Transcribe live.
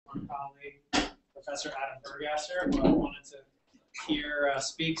former colleague, Professor Adam Burgasser, who I wanted to hear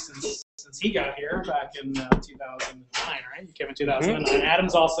speak since he got here back in 2009, right? You came in 2009.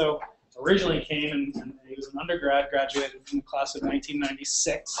 Adam's also originally came and he was an undergrad, graduated from the class of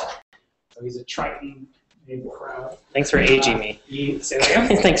 1996. So he's a Triton crowd. Thanks for aging me. Say that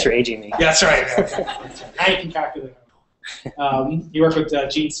again? Thanks for aging me. Yeah, that's right. Now you can calculate. He worked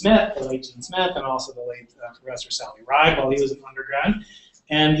with Gene Smith, the late Gene Smith, and also the late Professor Sally Ride while he was an undergrad.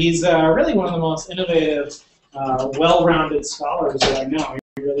 And he's really one of the most innovative, well-rounded scholars that I know.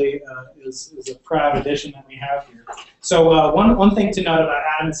 He really is a proud addition that we have here. So one thing to note about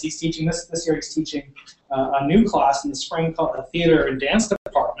Adam is he's teaching, this year he's teaching a new class in the spring called the Theater and Dance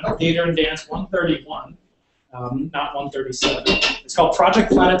Department, Theater and Dance 131. Not 137. It's called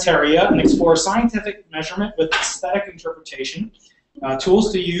Project Planetaria and explores scientific measurement with aesthetic interpretation,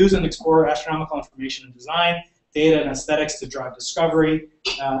 tools to use and explore astronomical information and design, data and aesthetics to drive discovery,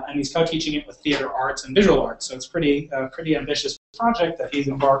 and he's co-teaching it with theater arts and visual arts. So it's pretty ambitious project that he's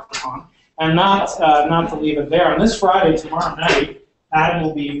embarked upon. And not to leave it there, on this Friday, tomorrow night, Adam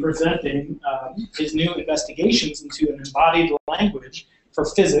will be presenting his new investigations into an embodied language for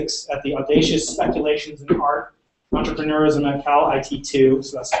physics at the Audacious Speculations in Art, Entrepreneurism at Cal IT2,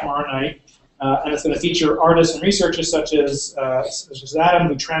 so that's tomorrow night. And it's going to feature artists and researchers such as Adam,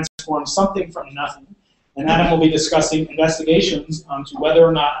 who transformed something from nothing. And Adam will be discussing investigations onto whether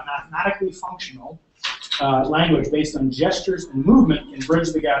or not a mathematically functional language based on gestures and movement can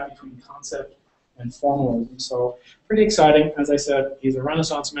bridge the gap between concept and formalism. So pretty exciting. As I said, he's a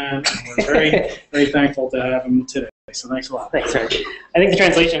Renaissance man, and we're very, very thankful to have him today. So thanks a lot. Thanks, Rich. I think the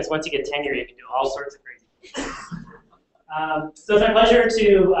translation is once you get tenure, you can do all sorts of crazy things. So it's my pleasure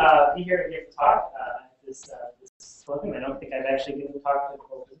to be here to talk this Colloquium. I don't think I've actually given a talk to the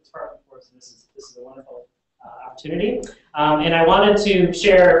whole physics department before, so this is a wonderful opportunity. And I wanted to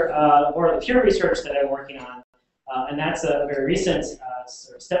share more of the pure research that I'm working on, and that's a very recent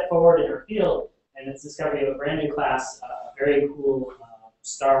sort of step forward in our field, and it's discovery of a brand new class, very cool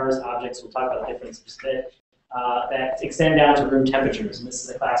stars, objects. We'll talk about the difference in just a bit, that extend down to room temperatures, and this is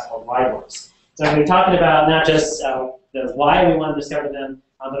a class called Dwarfs. So I'm going to be talking about not just the why we want to discover them,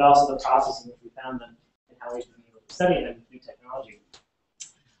 but also the process in which we found them and how we've been able to study them through technology.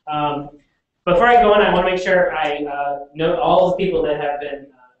 Before I go on, I want to make sure I note all the people that I've been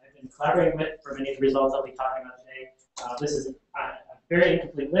collaborating with for many of the results I'll be talking about today. This is a very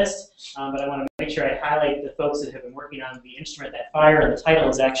incomplete list, but I want to make sure I highlight the folks that have been working on the instrument that fire, and the title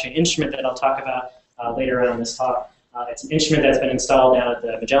is actually an instrument that I'll talk about later on in this talk. It's an instrument that's been installed down at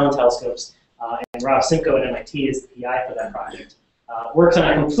the Magellan telescopes, and Rob Simcoe at MIT is the PI for that project. Works on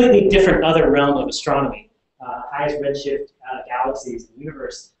a completely different other realm of astronomy, highest redshift galaxies in the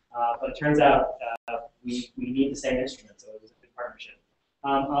universe, but it turns out we need the same instrument, so it was a good partnership.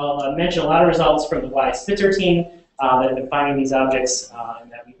 I'll mention a lot of results from the WISE Spitzer team that have been finding these objects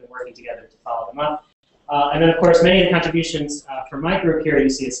and that we've been working together to follow them up. And then, of course, many of the contributions from my group here at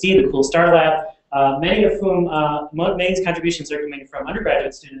UCSD, the Cool Star Lab, many of whom, many of these contributions are coming from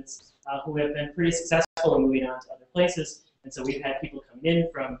undergraduate students who have been pretty successful in moving on to other places. And so we've had people coming in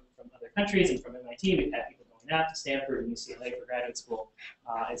from other countries and from MIT. We've had people going out to Stanford and UCLA for graduate school.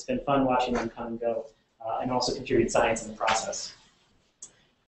 It's been fun watching them come and go and also contribute science in the process.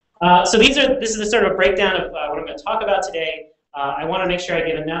 So this is a sort of a breakdown of what I'm going to talk about today. I want to make sure I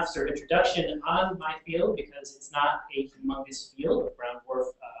give enough sort of introduction on my field because it's not a humongous field of brown dwarf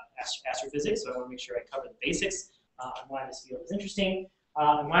astrophysics, so I want to make sure I cover the basics on why this field is interesting,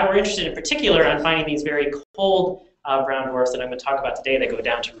 and why we're interested in particular on finding these very cold brown dwarfs that I'm going to talk about today that go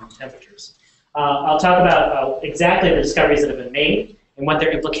down to room temperatures. I'll talk about exactly the discoveries that have been made and what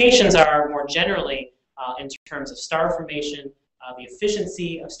their implications are more generally in terms of star formation, the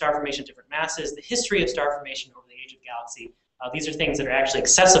efficiency of star formation at different masses, the history of star formation over the age of galaxy. These are things that are actually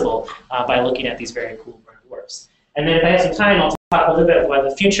accessible by looking at these very cool brown dwarfs. And then if I have some time, I'll talk a little bit about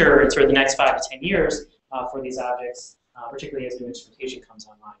the future, or sort of the next 5 to 10 years for these objects, particularly as new instrumentation comes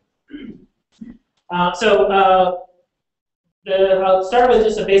online. I'll start with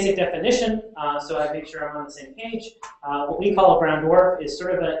just a basic definition, so I make sure I'm on the same page. What we call a brown dwarf is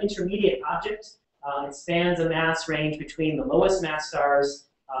sort of an intermediate object. It spans a mass range between the lowest mass stars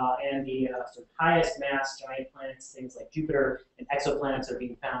and the sort of highest mass giant planets, things like Jupiter, and exoplanets are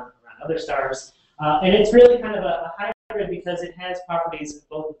being found around other stars. And it's really kind of a hybrid because it has properties of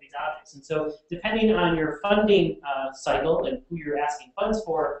both of these objects. And so depending on your funding cycle and who you're asking funds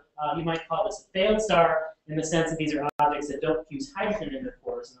for, you might call this a failed star in the sense that these are objects that don't fuse hydrogen in their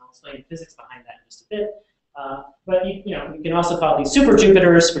cores, and I'll explain the physics behind that in just a bit. But you can also call these super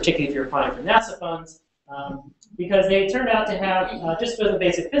Jupiters, particularly if you're applying for NASA funds. because they turned out to have, just for the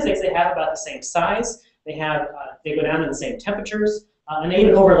basic physics, they have about the same size. They go down to the same temperatures, and they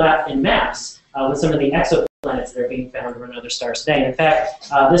even overlap in mass with some of the exoplanets that are being found around other stars today. And in fact,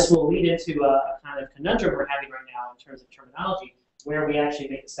 this will lead into a kind of conundrum we're having right now in terms of terminology, where we actually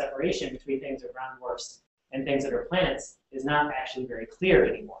make the separation between things that are ground dwarfs and things that are planets is not actually very clear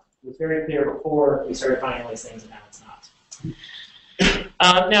anymore. It was very clear before we started finding all these things, and now it's not.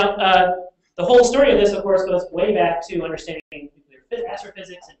 The whole story of this, of course, goes way back to understanding nuclear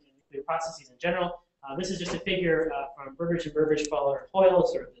astrophysics and nuclear processes in general. This is just a figure from Burgasser and Burbage, Fowler, and Hoyle,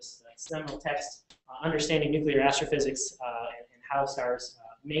 sort of this seminal text, understanding nuclear astrophysics and how stars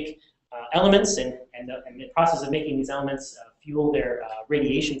make elements, and the process of making these elements fuel their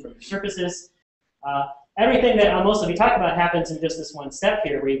radiation from their surfaces. Everything that I'll mostly be talking about happens in just this one step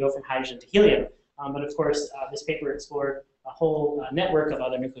here, where you go from hydrogen to helium. But of course, this paper explored a whole network of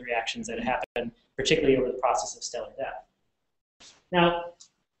other nuclear reactions that happen, particularly over the process of stellar death. Now,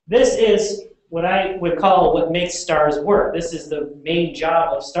 this is what I would call what makes stars work. This is the main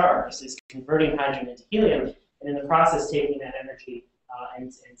job of stars, is converting hydrogen into helium, and in the process taking that energy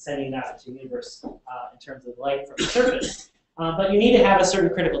and sending it out into the universe in terms of light from the surface. But you need to have a certain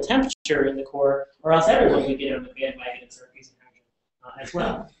critical temperature in the core, or else everyone would get on the bandwagon and start using hydrogen as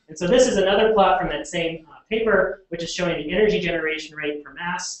well. And so this is another plot from that same paper, which is showing the energy generation rate per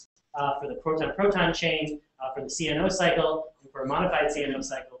mass for the proton-proton chain, for the CNO cycle, and for a modified CNO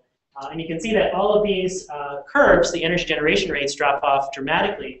cycle. And you can see that all of these curves, the energy generation rates, drop off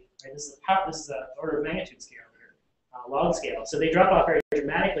dramatically. Right? This is an order of magnitude scale here, log scale. So they drop off very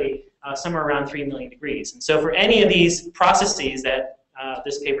dramatically, somewhere around 3 million degrees. And so for any of these processes that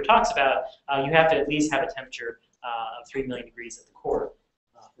this paper talks about, you have to at least have a temperature of 3 million degrees at the core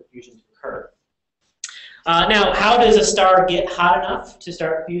for fusion to occur. Now, how does a star get hot enough to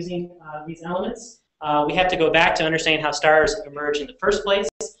start fusing these elements? We have to go back to understand how stars emerge in the first place.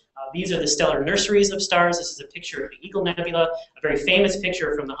 These are the stellar nurseries of stars. This is a picture of the Eagle Nebula, a very famous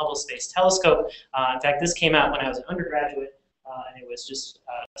picture from the Hubble Space Telescope. In fact, this came out when I was an undergraduate, and it was just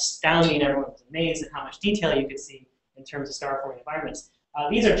astounding. Everyone was amazed at how much detail you could see in terms of star-forming environments.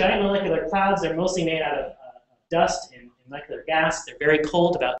 These are giant molecular clouds. They're mostly made out of dust and molecular gas. They're very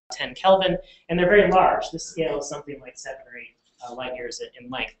cold, about 10 Kelvin, and they're very large. This scale is something like 7 or 8 light years in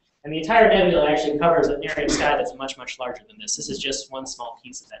length. And the entire nebula actually covers an area of sky that's much, much larger than this. This is just one small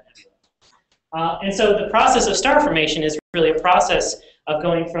piece of that nebula. And so the process of star formation is really a process of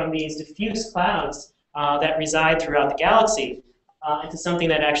going from these diffuse clouds that reside throughout the galaxy into something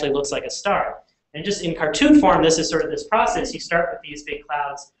that actually looks like a star. And just in cartoon form, this is sort of this process. You start with these big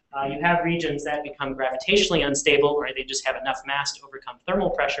clouds. You have regions that become gravitationally unstable, right? They just have enough mass to overcome thermal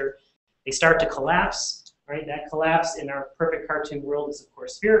pressure. They start to collapse. Right? That collapse in our perfect cartoon world is, of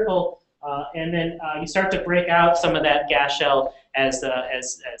course, spherical. And then you start to break out some of that gas shell as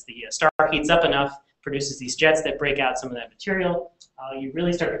the star heats up enough, produces these jets that break out some of that material. You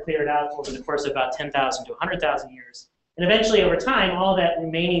really start to clear it out over the course of about 10,000 to 100,000 years. And eventually, over time, all that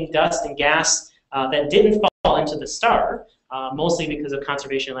remaining dust and gas that didn't fall into the star, mostly because of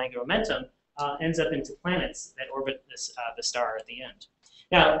conservation of angular momentum, ends up into planets that orbit the star at the end.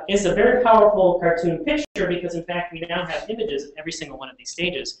 Now, it's a very powerful cartoon picture because, in fact, we now have images of every single one of these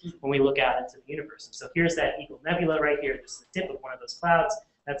stages when we look out into the universe. And so here's that Eagle Nebula right here. This is the tip of one of those clouds.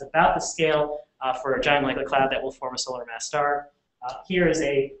 That's about the scale for a giant molecular cloud that will form a solar mass star. Here is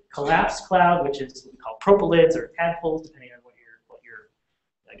a collapsed cloud, which is what we call propylids or tadpoles, depending on what your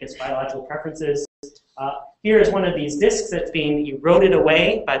I guess, biological preferences. Here is one of these disks that's being eroded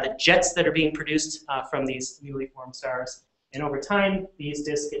away by the jets that are being produced from these newly formed stars. And over time, these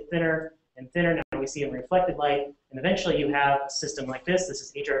disks get thinner and thinner. Now we see in reflected light. And eventually you have a system like this. This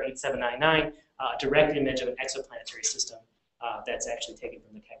is HR 8799, a direct image of an exoplanetary system that's actually taken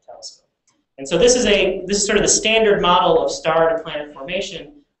from the Keck telescope. And so this is sort of the standard model of star to planet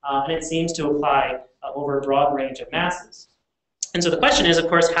formation, and it seems to apply over a broad range of masses. And so the question is, of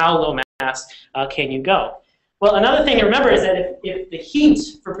course, how low mass can you go? Well, another thing to remember is that if the heat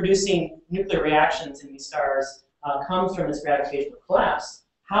for producing nuclear reactions in these stars comes from this gravitational collapse,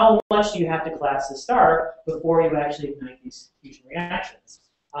 how much do you have to collapse the star before you actually ignite these fusion reactions?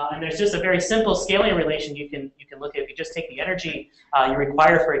 And there's just a very simple scaling relation you can look at. If you just take the energy you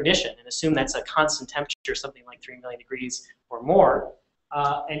require for ignition and assume that's a constant temperature, something like 3 million degrees or more,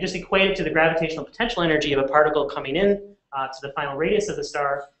 and just equate it to the gravitational potential energy of a particle coming in to the final radius of the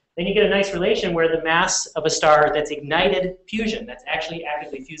star, then you get a nice relation where the mass of a star that's ignited fusion, that's actually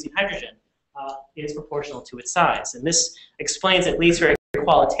actively fusing hydrogen, is proportional to its size. And this explains, at least very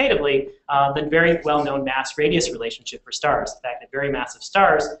qualitatively, the very well-known mass-radius relationship for stars. The fact that very massive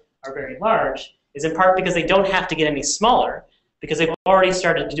stars are very large, is in part because they don't have to get any smaller, because they've already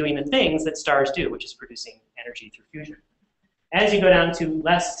started doing the things that stars do, which is producing energy through fusion. As you go down to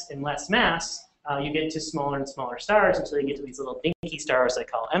less and less mass, you get to smaller and smaller stars until you get to these little dinky stars I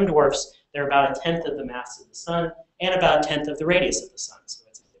call M-dwarfs. They're about 1/10 of the mass of the sun and about 1/10 of the radius of the sun. So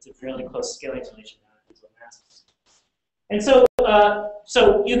it's a fairly close scaling relation down at these little masses. And so,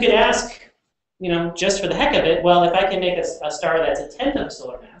 so you could ask, just for the heck of it, well, if I can make a star that's 1/10 of a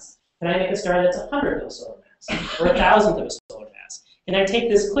solar mass, can I make a star that's 100th of a solar mass or 1,000th of a solar mass? Can I take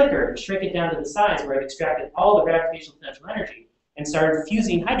this clicker and shrink it down to the size where I've extracted all the gravitational potential energy and started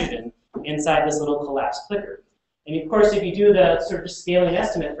fusing hydrogen inside this little collapsed clicker? And of course, if you do the sort of scaling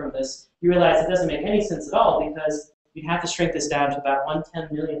estimate from this, you realize it doesn't make any sense at all, because you have to shrink this down to about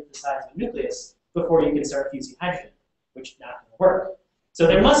 1/10,000,000th the size of a nucleus before you can start fusing hydrogen, which is not going to work. So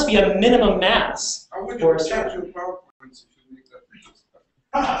there must be a minimum mass for a star.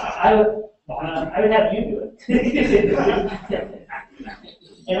 I would have you do it.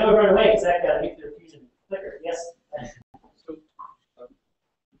 And I would run away because I've got a nuclear fusion clicker. Yes? So,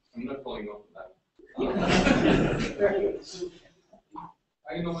 I'm not following up on that.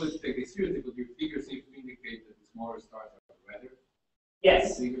 I know let's take this seriously, but your figures seem to indicate that the smaller stars are redder.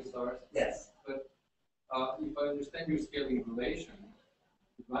 Yes. Bigger stars. Yes. But if I understand your scaling relation,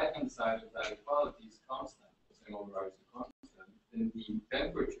 the right-hand side of that equality is constant, the same overrides to constant, then the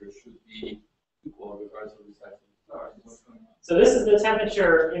temperature should be equal regardless of the size of the stars. What's going on? So this is the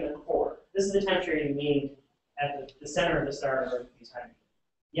temperature in the core. This is the temperature you need at the center of the star in order to fuse hydrogen.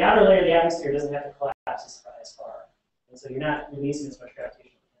 The outer layer of the atmosphere doesn't have to collapse as far, and so you're not releasing as much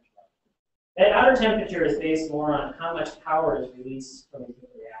gravitational potential. That outer temperature is based more on how much power is released from the nuclear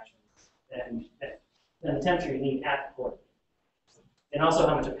reaction than the temperature you need at the core, and also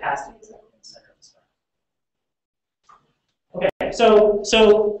how much opacity is in the center of the star. Okay,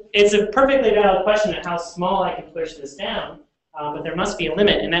 so it's a perfectly valid question of how small I can push this down, but there must be a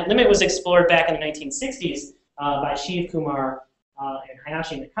limit, and that limit was explored back in the 1960s by Shiv Kumar and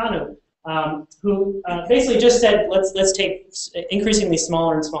Hayashi Nakano, who basically just said, let's take increasingly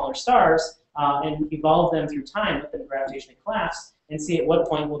smaller and smaller stars and evolve them through time, let them gravitationally collapse, and see at what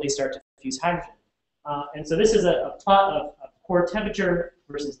point will they start to fuse hydrogen. And so this is a plot of core temperature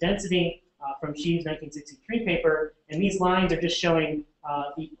versus density from Shiv's 1963 paper, and these lines are just showing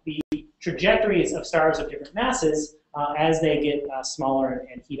the trajectories of stars of different masses as they get smaller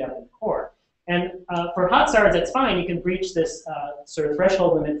and heat up in the core. And for hot stars, that's fine. You can breach this sort of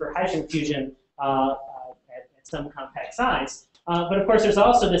threshold limit for hydrogen fusion at some compact size. But of course, there's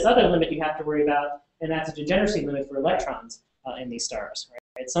also this other limit you have to worry about, and that's a degeneracy limit for electrons in these stars. Right?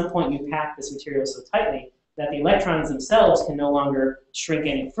 At some point, you pack this material so tightly that the electrons themselves can no longer shrink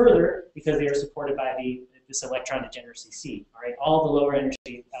any further because they are supported by this electron degeneracy C. All the lower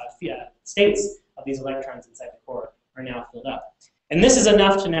energy states of these electrons inside the core are now filled up. And this is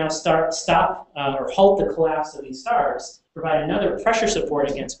enough to now stop or halt the collapse of these stars, provide another pressure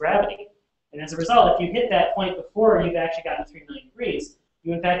support against gravity. And as a result, if you hit that point before you've actually gotten 3 million degrees,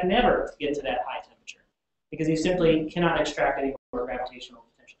 you in fact never get to that high temperature, because you simply cannot extract any more gravitational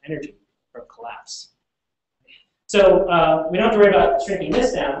potential energy from collapse. So we don't have to worry about shrinking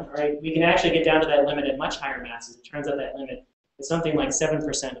this down. Right? We can actually get down to that limit at much higher masses. It turns out that limit is something like 7%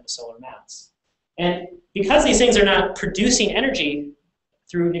 of the solar mass. And because these things are not producing energy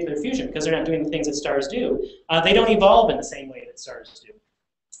through nuclear fusion, because they're not doing the things that stars do, they don't evolve in the same way that stars do.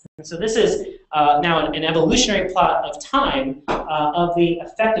 And so this is now an evolutionary plot of time of the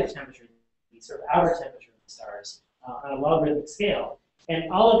effective temperature, the sort of outer temperature of the stars on a logarithmic scale. And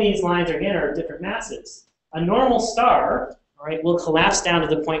all of these lines, again, are different masses. A normal star, will collapse down to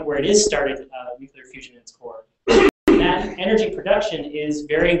the point where it is started nuclear fusion in its core. That energy production is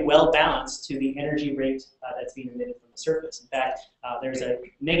very well balanced to the energy rate that's being emitted from the surface. In fact, there's a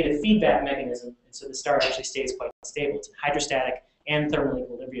negative feedback mechanism, and so the star actually stays quite stable. It's in hydrostatic and thermal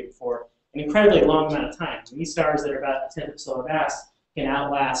equilibrium for an incredibly long amount of time. And these stars that are about 1/10 of solar mass can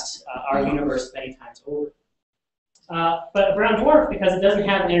outlast our universe many times over. But a brown dwarf, because it doesn't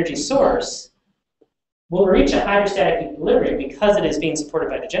have an energy source, will reach a hydrostatic equilibrium because it is being supported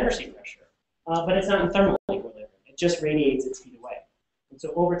by degeneracy pressure. But it's not in thermal equilibrium. It just radiates its heat away. And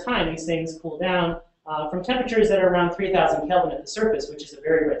so over time, these things cool down from temperatures that are around 3,000 Kelvin at the surface, which is a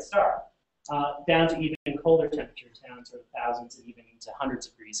very red star, down to even colder temperatures, down to thousands and even into hundreds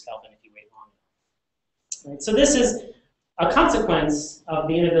of degrees Kelvin if you wait long enough. Right? So this is a consequence of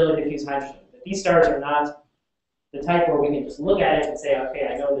the inability to fuse hydrogen. That these stars are not the type where we can just look at it and say, okay,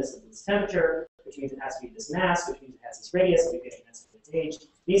 I know this is this temperature, which means it has to be this mass, which means it has this radius, which means it has its age.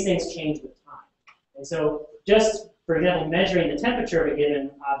 These things change with time. And so just, for example, measuring the temperature of a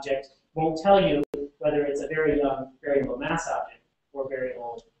given object won't tell you whether it's a very young, very low mass object or very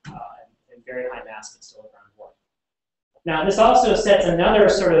old and very high mass but still a brown dwarf. Now, this also sets another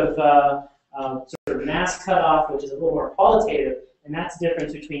sort of mass cutoff, which is a little more qualitative, and that's the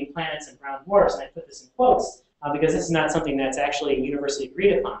difference between planets and brown dwarfs. And I put this in quotes because this is not something that's actually universally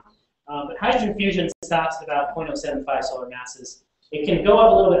agreed upon. But hydrogen fusion stops at about 0.075 solar masses. It can go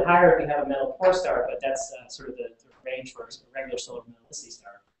up a little bit higher if you have a metal core star, but that's sort of the range for a regular solar metallicity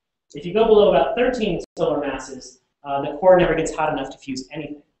star. If you go below about 13 solar masses, the core never gets hot enough to fuse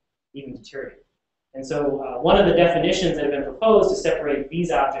anything, even deuterium. And so one of the definitions that have been proposed to separate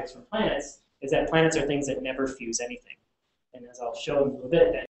these objects from planets is that planets are things that never fuse anything. And as I'll show in a little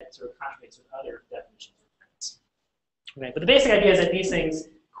bit, that sort of contradicts with other definitions of planets. Okay, but the basic idea is that these things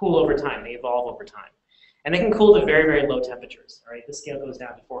cool over time. They evolve over time. And they can cool to very, very low temperatures. All right, this scale goes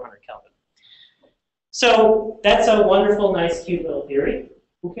down to 400 Kelvin. So that's a wonderful, nice, cute little theory.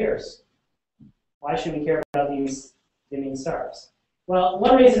 Who cares? Why should we care about these dimming stars? Well,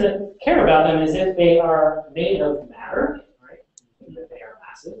 one reason to care about them is if they are made of matter, right? That they are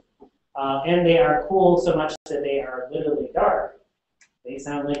massive, and they are cool so much that they are literally dark. They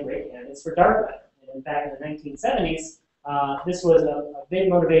sound like great candidates for dark matter. And in fact, in the 1970s, this was a big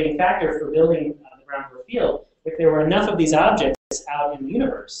motivating factor for building the brown dwarf field. If there were enough of these objects out in the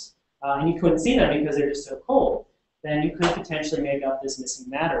universe, and you couldn't see them because they're just so cold, then you could potentially make up this missing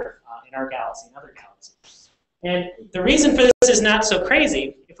matter in our galaxy and other galaxies. And the reason for this is not so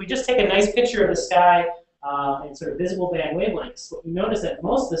crazy. If we just take a nice picture of the sky in sort of visible band wavelengths, what you notice that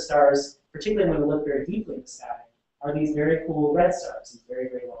most of the stars, particularly when we look very deeply in the sky, are these very cool red stars, these very,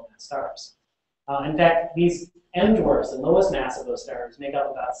 very low mass stars. In fact, these M dwarfs, the lowest mass of those stars, make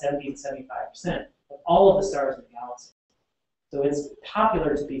up about 70 to 75% of all of the stars in the galaxy. So it's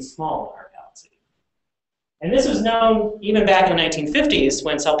popular to be small in our galaxy. And this was known even back in the 1950s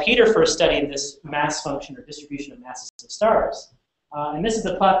when Salpeter first studied this mass function or distribution of masses of stars. And this is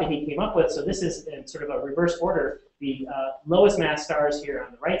the plot that he came up with. So this is in sort of a reverse order. The lowest mass stars here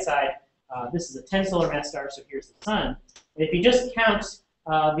on the right side. This is a 10 solar mass star, so here's the sun. And if you just count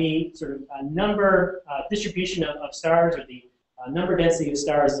the sort of number distribution of stars, or the number density of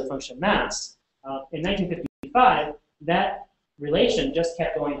stars as a function of mass, in 1955, that relation just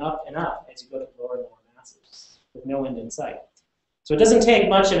kept going up and up as you go to lower and lower masses, with no end in sight. So it doesn't take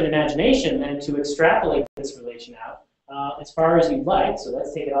much of an imagination then to extrapolate this relation out as far as you'd like. So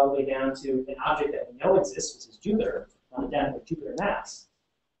let's take it all the way down to an object that we know exists, which is Jupiter, down to Jupiter mass.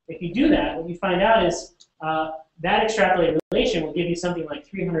 If you do that, what you find out is that extrapolated relation will give you something like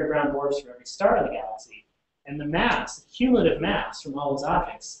 300 brown dwarfs for every star in the galaxy. And the mass, the cumulative mass from all those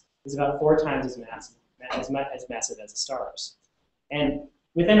objects, is about 4 times as massive as the stars. And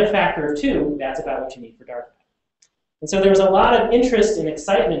within a factor of 2, that's about what you need for dark matter. And so there was a lot of interest and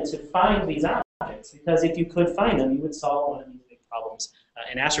excitement to find these objects, because if you could find them, you would solve one of these big problems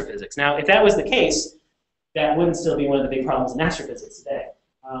in astrophysics. Now, if that was the case, that wouldn't still be one of the big problems in astrophysics today.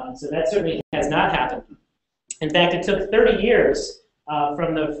 So that certainly has not happened. In fact, it took 30 years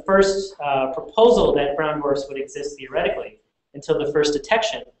from the first proposal that brown dwarfs would exist theoretically until the first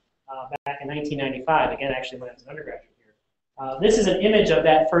detection back in 1995, again, actually when I was an undergraduate here. This is an image of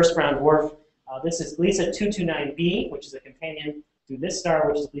that first brown dwarf. This is Gliese 229b, which is a companion to this star,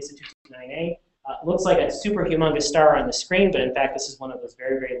 which is Gliese 229a. Looks like a super humongous star on the screen, but in fact, this is one of those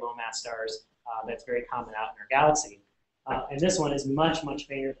very, very low mass stars that's very common out in our galaxy. And this one is much, much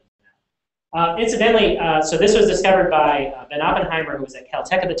fainter than that. Incidentally, so this was discovered by Ben Oppenheimer, who was at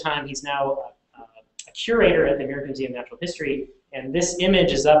Caltech at the time. He's now a curator at the American Museum of Natural History. And this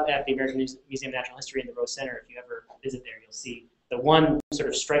image is up at the American Museum of Natural History in the Rose Center. If you ever visit there, you'll see the one sort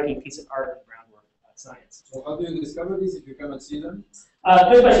of striking piece of art in brown dwarf science. So how do you discover these if you cannot see them?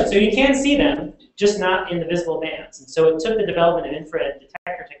 Good question. So you can see them, just not in the visible bands. And so it took the development of infrared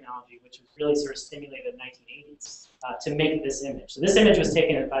detector technology, which was really sort of stimulated in the 1980s, to make this image. So this image was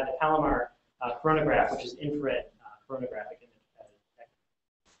taken by the Palomar coronagraph, which is infrared coronagraphic image detector.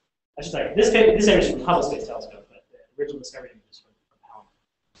 I should say, this image is from Hubble Space Telescope, but the original discovery image is from Palomar.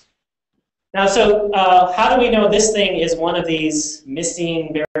 Now, so how do we know this thing is one of these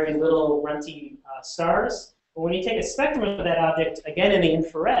missing, very little runty stars? Well, when you take a spectrum of that object, again in the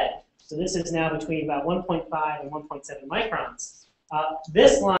infrared, so this is now between about 1.5 and 1.7 microns,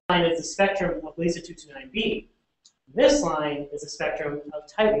 this line is the spectrum of Gliese 229b. This line is the spectrum of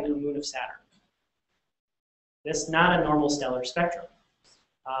Titan, a moon of Saturn. This is not a normal stellar spectrum.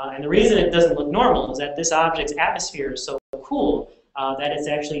 And the reason it doesn't look normal is that this object's atmosphere is so cool that it's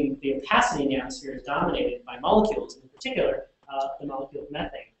actually, the opacity in the atmosphere is dominated by molecules, in particular the molecule of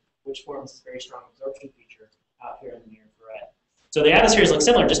methane, which forms this very strong absorption feature out here in the near infrared. So the atmospheres look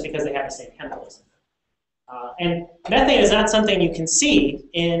similar just because they have the same chemicals in them. And methane is not something you can see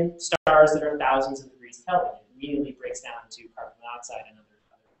in stars that are thousands of degrees Kelvin. It immediately breaks down into carbon monoxide and other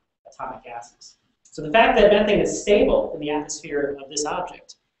atomic gases. So the fact that methane is stable in the atmosphere of this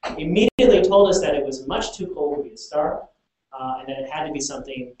object immediately told us that it was much too cold to be a star, and that it had to be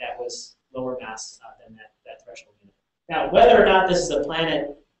something that was lower mass than that threshold unit. Now, whether or not this is a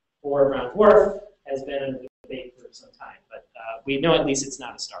planet or a brown dwarf has been under debate for some time, but we know at least it's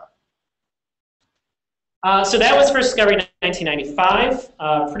not a star. So that was first discovered in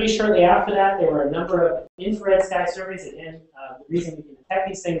 1995. Pretty shortly after that, there were a number of infrared sky surveys. Again, the reason we can detect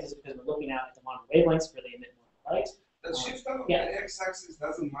these things is because we're looking out at the longer wavelengths where they emit more light. The shift on the x-axis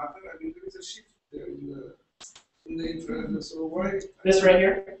doesn't matter. I mean, there is a shift there in the infrared. So why? This right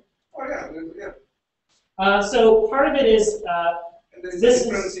here? Oh yeah. So part of it is and there is a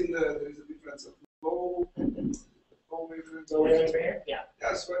difference there is a difference of low wavelength. Low wavelength right here? Yeah.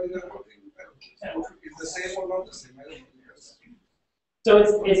 That's why the it's the same or not the same. I don't know.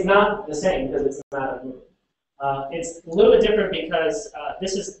 So it's not the same because it's not a movement. It's a little bit different because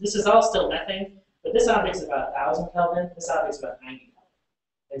this is all still methane, but this object's about 1,000 Kelvin. This object's about 90 Kelvin.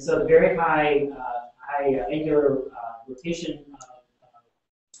 And so the very high angular rotation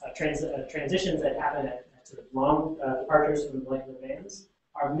transitions that happen at sort of long departures from the molecular bands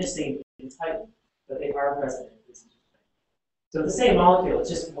are missing entirely, but they are present in this. So the same molecule, it's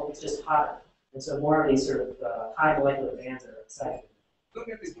just hotter, and so more of these sort of high molecular bands are excited. Look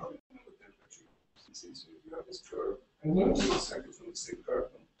at this problem with temperature. Since you have this curve, from the same curve.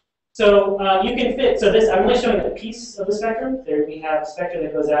 So you can fit. So this, I'm only showing a piece of the spectrum. There we have spectrum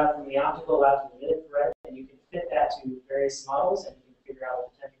that goes out from the optical out to the mid-infrared, and you can fit that to various models, and you can figure out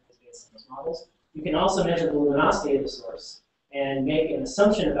what the temperature is based on those models. You can also measure the luminosity of the source and make an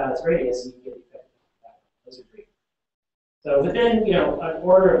assumption about its radius, and you get the effect of that. Those are great. So within, an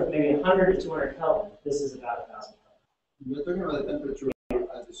order of maybe 100 to 200 Kelvin, this is about 1,000 Kelvin. You're talking about the temperature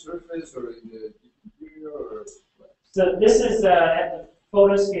at the surface or in the interior, or what? So this is at the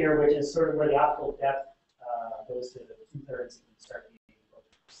photosphere, which is sort of where the optical depth goes to 2/3 and start being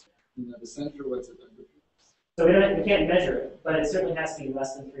photons. And at the center, what's the temperature? So we can't measure it, but it certainly has to be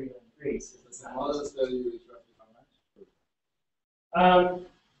less than 3 million degrees. The models tell you it's roughly I how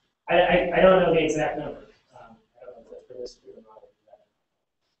much? don't know the exact number. I don't know for this model.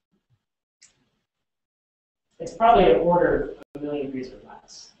 It's probably an order of 1 million degrees or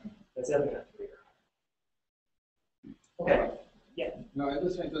less. That's definitely not 3 or higher. Okay. Yeah. No, I'm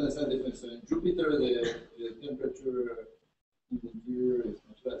just trying to understand the difference. So in Jupiter, the temperature in the interior is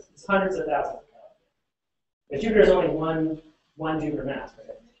much less. It's hundreds of thousands of Kelvin. But Jupiter is only one Jupiter mass,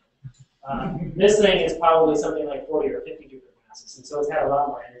 right? This thing is probably something like 40 or 50 Jupiter masses, and so it's had a lot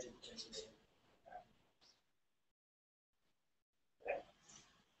more energy potentially.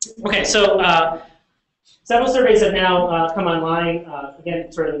 Okay, so several surveys have now come online, again,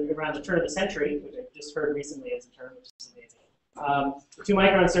 sort of around the turn of the century, which I just heard recently as a term, which is amazing. The 2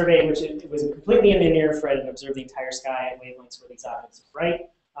 micron survey, which it was completely in the near infrared and observed the entire sky at wavelengths where these objects are bright.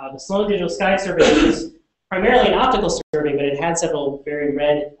 The Sloan Digital Sky survey was primarily an optical survey, but it had several very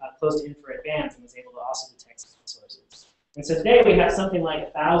red, close to infrared bands and was able to also detect sources. And so today we have something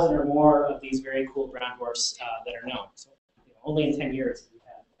like 1,000 or more of these very cool brown dwarfs that are known. So only in 10 years we've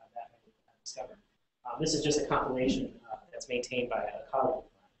had that many discovered. This is just a compilation that's maintained by a colleague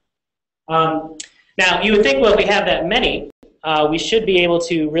of mine. Now, you would think, well, if we have that many, we should be able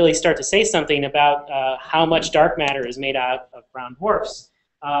to really start to say something about how much dark matter is made out of brown dwarfs.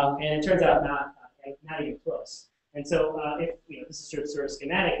 And it turns out not even close. And so if, this is sort of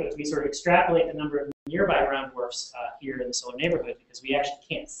schematic, but we sort of extrapolate the number of nearby brown dwarfs here in the solar neighborhood, because we actually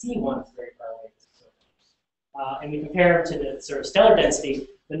can't see one that's very far away. And we compare them to the sort of stellar density,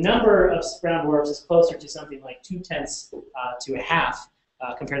 the number of brown dwarfs is closer to something like 2/10 to a half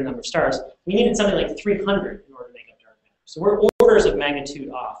compared to the number of stars. We needed something like 300 in order to make up dark matter. So we're orders of magnitude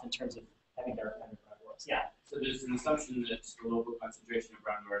off in terms of having dark matter brown dwarfs. Yeah? So there's an assumption that the local concentration of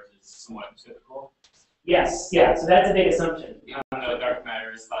brown dwarfs is somewhat typical. Yes, yeah, so that's a big assumption. Even though dark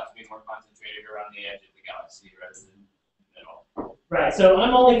matter is thought to be more concentrated around the edge of the galaxy rather than in the middle. Right, so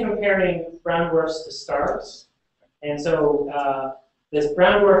I'm only comparing brown dwarfs to stars. And so this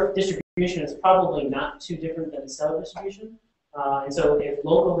brown dwarf distribution is probably not too different than the stellar distribution. And so if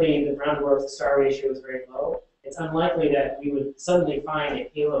locally the brown dwarf to star ratio is very low, it's unlikely that we would suddenly find a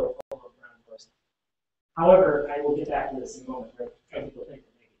halo full of brown dwarfs. However, I will get back to this in a moment, right? Some people think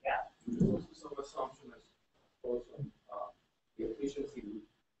that maybe, yeah. There's also some assumption as also the efficiency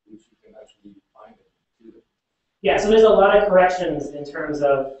which you can actually find it. Yeah, so there's a lot of corrections in terms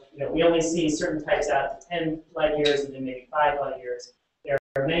of we only see certain types out to 10 light years and then maybe 5 light years. There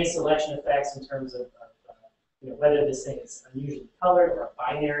are many selection effects in terms of whether this thing is unusually colored or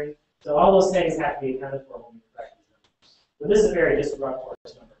binary. So all those things have to be accounted for when we correct these numbers. So this is a very disruptive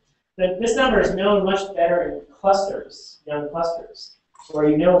number. This number is known much better in clusters, young clusters, where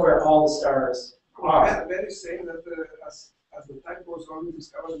you know where all the stars are. Very saying that as the time goes on, we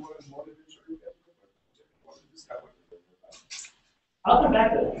discover more and more eventually. I'll come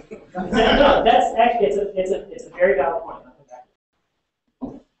back to that. No, that's actually it's a very valid point.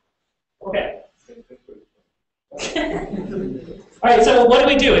 I'll come back. Okay. All right. So what do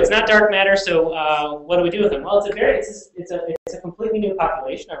we do? It's not dark matter. So what do we do with them? Well, it's a completely new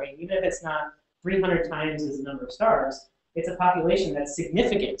population. I mean, even if it's not 300 times as the number of stars, it's a population that's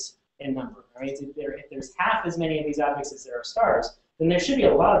significant in number. Right? If there's half as many of these objects as there are stars, then there should be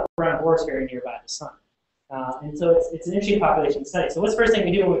a lot of brown dwarfs very nearby the sun. And so it's an interesting population study. So what's the first thing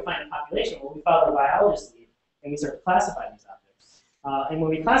we do when we find a population? Well, we follow the biologist lead, and we start to classify these objects. And when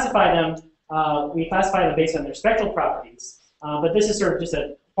we classify them based on their spectral properties. But this is sort of just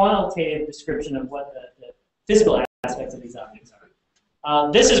a quantitative description of what the physical aspects of these objects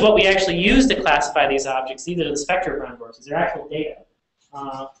are. This is what we actually use to classify these objects. These are the spectra of brown dwarfs. These are actual data.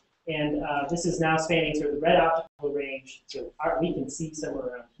 This is now spanning sort of the red optical range. So we can see somewhere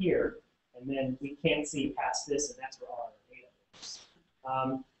around here. And then we can't see past this, and that's where all our data is.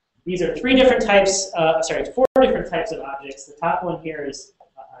 These are four different types of objects. The top one here is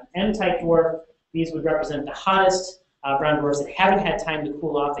an M-type dwarf. These would represent the hottest brown dwarfs that haven't had time to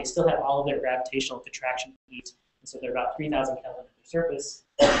cool off. They still have all of their gravitational contraction heat, and so they're about 3,000 Kelvin at their surface.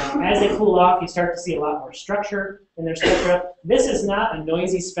 As they cool off, you start to see a lot more structure in their spectra. This is not a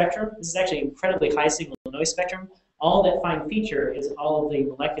noisy spectrum. This is actually incredibly high signal noise spectrum. All that fine feature is all of the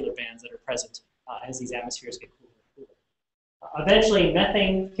molecular bands that are present as these atmospheres get cooler and cooler. Eventually,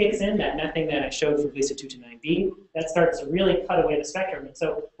 methane kicks in, that methane that I showed for Lisa 229b. That starts to really cut away the spectrum. And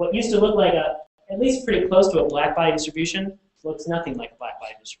so what used to look like at least pretty close to a black body distribution looks nothing like a black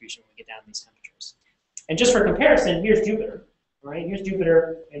body distribution when we get down to these temperatures. And just for comparison, here's Jupiter. Right? Here's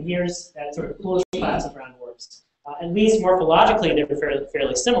Jupiter, and here's that sort of coolest class of brown dwarfs. At least morphologically, they're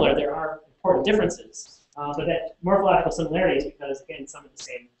fairly similar. There are important differences. But that morphological similarities because, again, some of the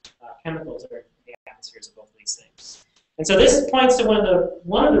same chemicals are in the atmospheres of both of these things. And so this points to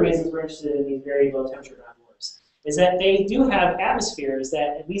one of the reasons we're interested in these very low temperature brown dwarfs, is that they do have atmospheres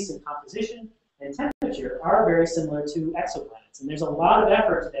that, at least in composition and temperature, are very similar to exoplanets. And there's a lot of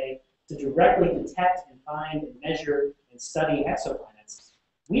effort today to directly detect and find and measure and study exoplanets.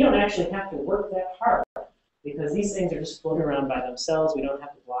 We don't actually have to work that hard because these things are just floating around by themselves. We don't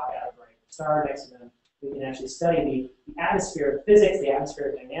have to block out a bright star next to them. We can actually study the atmospheric physics, the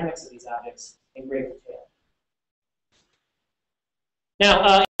atmospheric dynamics of these objects in great detail.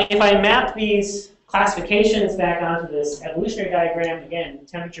 Now, if I map these classifications back onto this evolutionary diagram, again,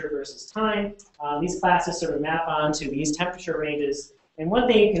 temperature versus time, these classes sort of map onto these temperature ranges. And one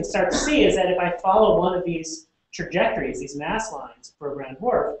thing you can start to see is that if I follow one of these trajectories, these mass lines for a brown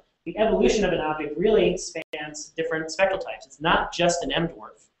dwarf, the evolution of an object really spans different spectral types. It's not just an M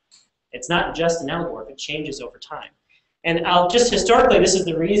dwarf. It's not just an L dwarf. It changes over time. And historically, this is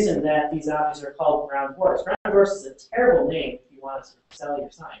the reason that these objects are called brown dwarfs. Brown dwarfs is a terrible name if you want to sort of sell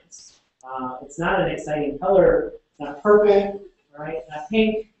your science. It's not an exciting color. It's not purple, right? Not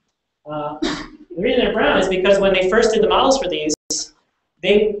pink. The reason they're brown is because when they first did the models for these,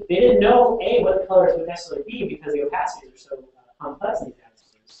 they didn't know, A, what the colors would necessarily be because the opacities are so complex in these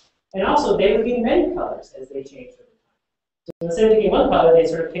atmospheres. And also, they would be many colors as they changed over time. So instead of picking one color, they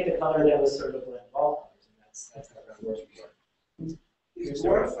sort of picked a color that was sort of a blend of all colors. And that's how brown dwarfs work. Is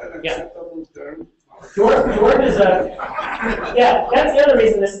dwarf an acceptable term? Dwarf is a, yeah, that's the other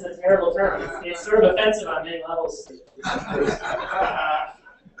reason this is a terrible term. It's sort of offensive on many levels.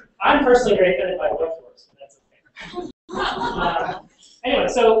 I'm personally very offended by dwarf dwarfs, but that's okay. Anyway,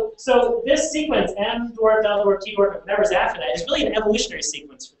 so this sequence, M dwarf, L dwarf, T dwarf, whatever's after that, is really an evolutionary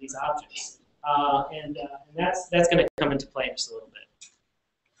sequence for these objects. And that's going to come into play in just a little bit.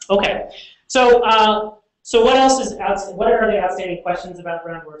 Okay, so what else is what are the outstanding questions about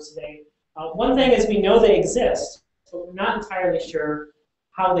brown dwarfs today? One thing is we know they exist, but we're not entirely sure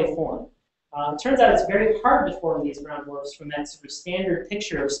how they form. It turns out it's very hard to form these brown dwarfs from that sort of standard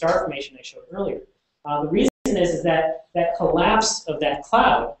picture of star formation I showed earlier. The reason is that that collapse of that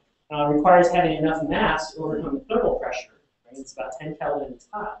cloud requires having enough mass to overcome the thermal pressure. Right? It's about 10 Kelvin and it's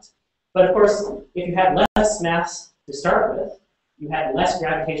hot. But of course, if you had less mass to start with, you had less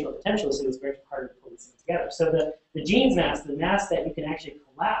gravitational potential, so it's very hard to pull these things together. So the Jeans mass, the mass that you can actually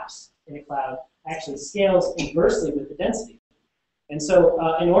collapse in a cloud, actually scales inversely with the density. And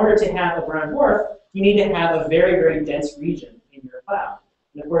so in order to have a brown dwarf, you need to have a very, very dense region in your cloud.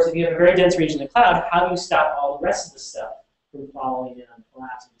 And of course, if you have a very dense region in the cloud, how do you stop all the rest of the stuff from following in on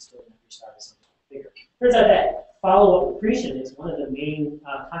collapse and distorting your star to something bigger? Turns out that follow-up accretion is one of the main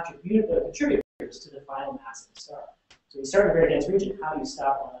contributors to the final mass of the star. So you start in a very dense region, how do you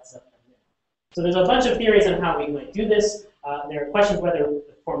stop all that stuff coming in? So there's a bunch of theories on how we might do this. There are questions whether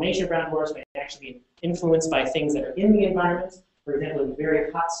the formation of brown dwarfs might actually be influenced by things that are in the environment. For example, a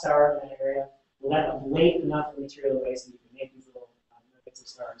very hot star in that area, will that ablate enough material away so you can make these little nuggets of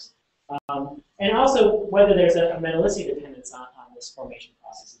stars? And also whether there's a metallicity dependence on this formation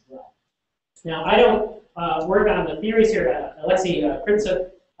process as well. Now, I don't work on the theories here. Alexei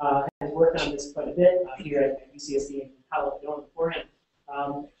Kritsuk has worked on this quite a bit here at UCSD and Colloquium beforehand.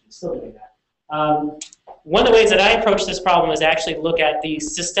 He's still doing that. One of the ways that I approach this problem is actually look at the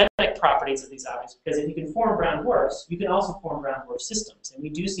systemic properties of these objects, because if you can form brown dwarfs, you can also form brown dwarf systems, and we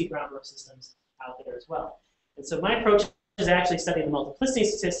do see brown dwarf systems out there as well. And so my approach is actually studying the multiplicity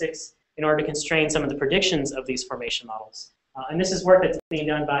statistics in order to constrain some of the predictions of these formation models. And this is work that's being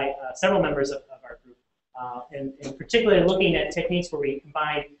done by several members of our group, and particularly looking at techniques where we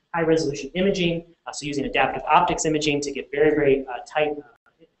combine high-resolution imaging, so using adaptive optics imaging to get very, very tight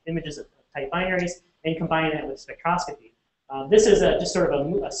images of tight binaries, and combining that with spectroscopy. This is just sort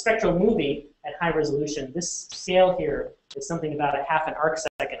of a spectral movie at high resolution. This scale here is something about a half an arc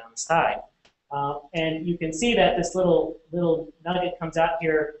second on the side. And you can see that this little nugget comes out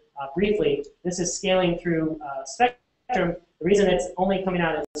here briefly. This is scaling through spectrum. The reason it's only coming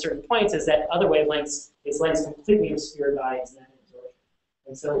out at certain points is that other wavelengths, its length is completely obscured by its net absorption.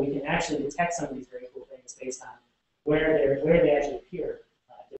 And so we can actually detect some of these very cool things based on where they actually appear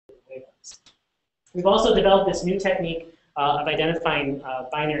at different wavelengths. We've also developed this new technique of identifying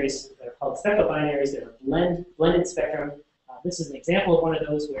binaries that are called spectral binaries that are blended spectrum. This is an example of one of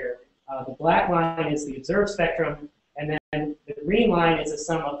those where the black line is the observed spectrum, and then the green line is a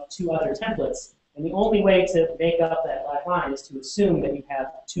sum of two other templates. And the only way to make up that black line is to assume that you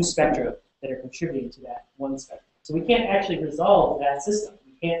have two spectra that are contributing to that one spectrum. So we can't actually resolve that system.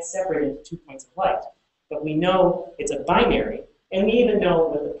 We can't separate into 2 points of light. But we know it's a binary, and we even know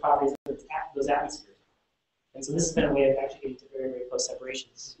what the properties of those atmospheres are. And so this has been a way of actually getting to very, very close separation.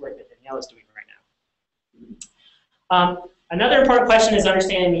 This is work that Danielle is doing right now. Another important question is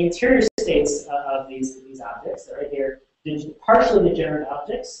understanding the interior states of these objects. Right? They're partially degenerate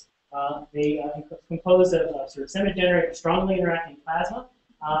objects. They are composed of sort of semi-degenerate, strongly interacting plasma.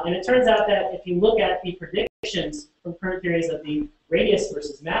 And it turns out that if you look at the predictions from current theories of the radius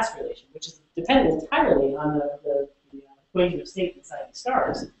versus mass relation, which is dependent entirely on the equation of state inside the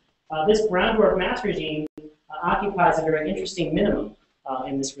stars, this brown dwarf mass regime occupies a very interesting minimum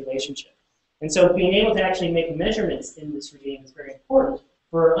in this relationship. And so being able to actually make measurements in this regime is very important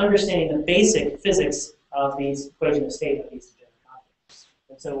for understanding the basic physics of these equation of state of these degenerate objects.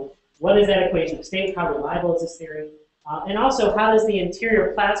 And so what is that equation of state? How reliable is this theory? And also, how does the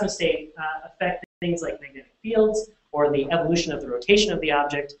interior plasma state affect things like magnetic fields or the evolution of the rotation of the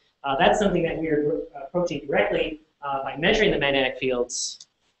object? That's something that we are approaching directly by measuring the magnetic fields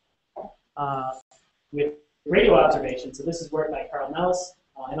with radio observation. So this is work by Carl Nellis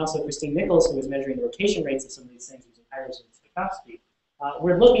and also Christine Nichols, who was measuring the rotation rates of some of these things using high-resolution spectroscopy.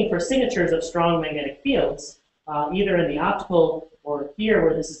 We're looking for signatures of strong magnetic fields, either in the optical or here,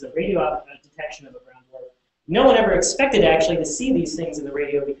 where this is a radio detection of a brown dwarf. No one ever expected actually to see these things in the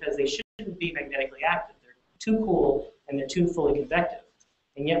radio because they shouldn't be magnetically active. They're too cool and they're too fully convective.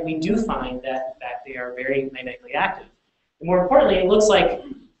 And yet we do find that, in fact, they are very magnetically active. And more importantly, it looks like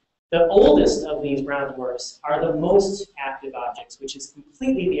the oldest of these brown dwarfs are the most active objects, which is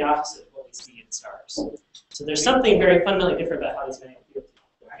completely the opposite of what we see in stars. So there's something very fundamentally different about how these magnetic fields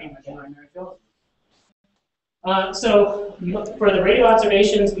work. So for the radio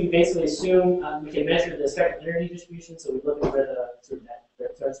observations, we basically assume we can measure the spectral energy distribution. So we look at where the sort of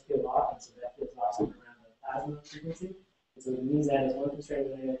that starts to peel off, and so that peels off somewhere around the plasma frequency. And so we use that as one constraint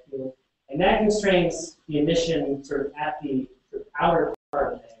of the magnetic field, and that constrains the emission sort of at the sort of outer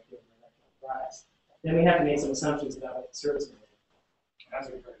part of the magnetic field where electrons rise. Then we have to make some assumptions about what the surface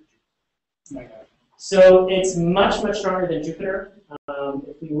magnetic field is. So it's much, much stronger than Jupiter.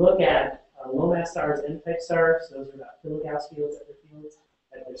 If we look at low mass stars, N-type stars, those are about kilogauss fields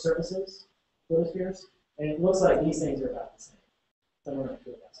at their surfaces, photospheres, and it looks like these things are about the same, somewhere around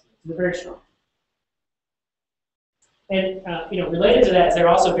kilogauss fields. They're very strong. And related to that is they're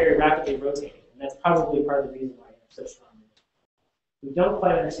also very rapidly rotating, and that's probably part of the reason why they're so strong. We don't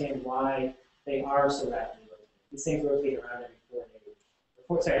quite understand why they are so rapidly rotating. These things rotate around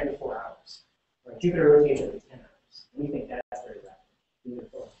every 4 hours. Right? Jupiter rotates every 10 hours. And we think that's very rapid.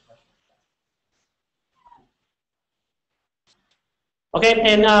 Okay,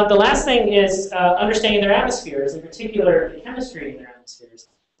 and the last thing is understanding their atmospheres, in particular the chemistry in their atmospheres.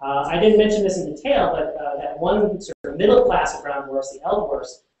 I didn't mention this in detail, but that one sort of middle class of brown dwarfs, the L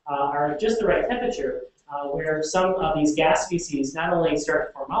dwarfs, are just the right temperature, where some of these gas species not only start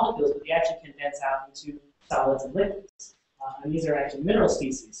to form molecules, but they actually condense out into solids and liquids. And these are actually mineral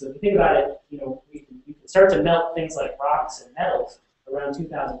species. So if you think about it, you can start to melt things like rocks and metals around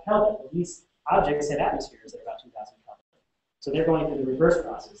 2,000 Kelvin. Well, these objects have atmospheres that are about 2,000 Kelvin. So they're going through the reverse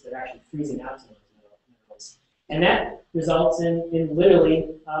process. They're actually freezing out some of those minerals. And that results in literally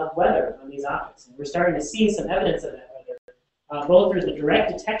weather on these objects. And we're starting to see some evidence of that weather, both through the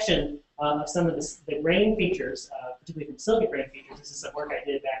direct detection of some of the grain features, particularly from silicate grain features. This is some work I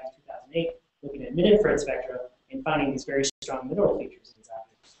did back in 2008, looking at mid-infrared spectra and finding these very strong mineral features in these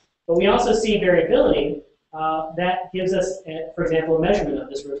objects. But we also see variability that gives us, for example, a measurement of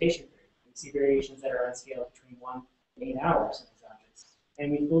this rotation period. We see variations that are on scale between 1 and 8 hours in these objects.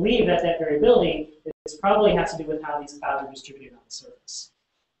 And we believe that that variability probably has to do with how these clouds are distributed on the surface.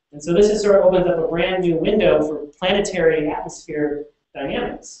 And so this is sort of opens up a brand new window for planetary atmosphere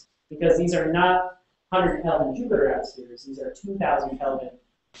dynamics, because these are not 100 Kelvin Jupiter atmospheres. These are 2,000 Kelvin,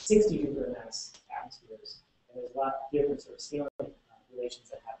 60 Jupiter mass atmospheres. And there's a lot of different sort of scaling relations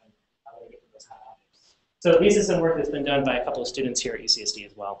that happen when we get to those hot objects. So this is some work that's been done by a couple of students here at UCSD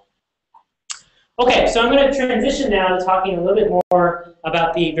as well. Okay, so I'm going to transition now to talking a little bit more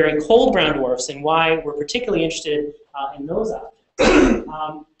about the very cold brown dwarfs and why we're particularly interested in those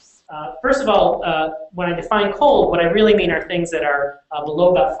objects. First of all, when I define cold, what I really mean are things that are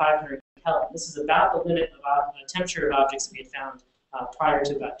below about 500 Kelvin. This is about the limit of temperature of objects that we had found prior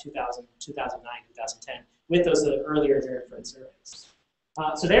to about 2000, 2009, 2010, with those earlier near-infrared surveys.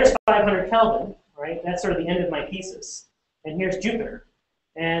 So there's 500 Kelvin, right? That's sort of the end of my thesis. And here's Jupiter.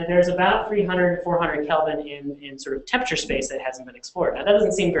 And there's about 300, 400 Kelvin in sort of temperature space that hasn't been explored. Now, that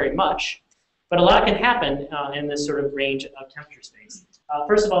doesn't seem very much, but a lot can happen in this sort of range of temperature space.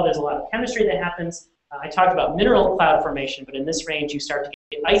 First of all, there's a lot of chemistry that happens. I talked about mineral cloud formation, but in this range, you start to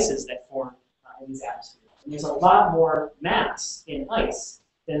get ices that form in these atmospheres. And there's a lot more mass in ice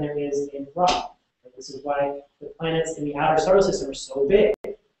than there is in rock. This is why the planets in the outer solar system are so big.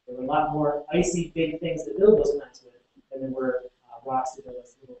 There were a lot more icy big things to build those planets with than there were rocks to build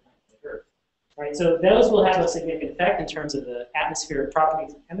us little planets like Earth. Right, so those will have a significant effect in terms of the atmospheric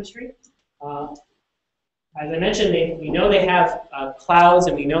properties of chemistry. As I mentioned, we know they have clouds,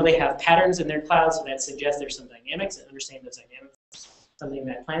 and we know they have patterns in their clouds, so that suggests there's some dynamics, and understanding those dynamics is something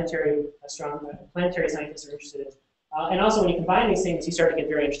that planetary scientists are interested in. And also, when you combine these things, you start to get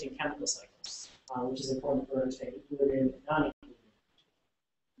very interesting chemical cycles, which is important for understanding equilibrium and non-equilibrium.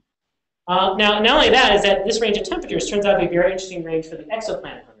 Now, not only that, is that this range of temperatures turns out to be a very interesting range for the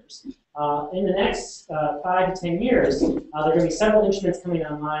exoplanet hunters. In the next 5 to 10 years, there are going to be several instruments coming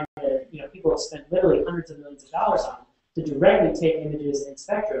online that people have spent literally hundreds of millions of dollars on to directly take images and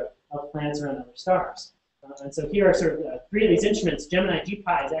spectra of planets around other stars. And so here are sort of 3 of these instruments. Gemini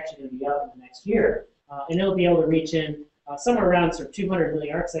GPI is actually going to be out in the next year, and it'll be able to reach in somewhere around sort of 200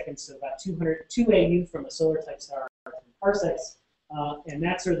 million arc seconds, so about 2 AU from a solar type star in parsecs. And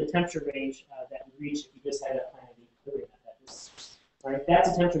that's sort of the temperature range that we reach if you just had a planet in equilibrium at that distance. Right? That's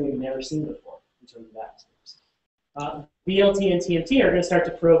a temperature we've never seen before in terms of atmospheres. VLT and TMT are going to start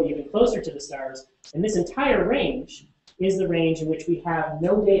to probe even closer to the stars, and this entire range is the range in which we have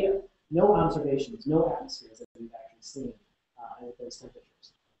no data, no observations, no atmospheres that we've actually seen at those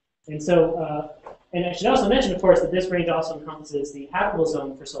temperatures. And so, and I should also mention, of course, that this range also encompasses the habitable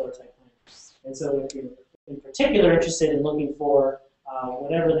zone for solar type planets. And so if you're in particular interested in looking for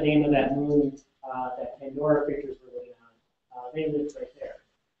whatever the name of that moon that Pandora creatures were living on, they lived right there,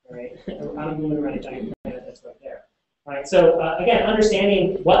 right? On a moon around a giant planet that's right there. All right, so again,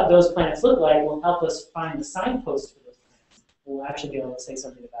 understanding what those planets look like will help us find the signposts for those planets. We'll actually be able to say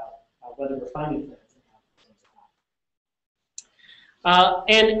something about whether we're finding planets and how.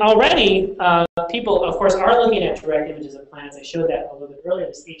 And already, people, of course, are looking at direct images of planets. I showed that a little bit earlier,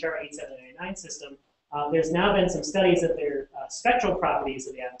 this HR8799 system. There's now been some studies of their spectral properties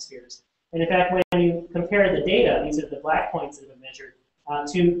of the atmospheres. And in fact, when you compare the data, these are the black points that have been measured,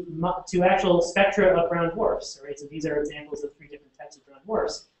 to actual spectra of brown dwarfs. Right? So these are examples of 3 different types of brown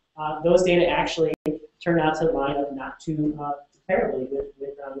dwarfs. Those data actually turn out to line up not too terribly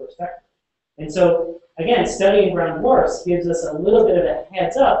with brown dwarf spectra. And so, again, studying brown dwarfs gives us a little bit of a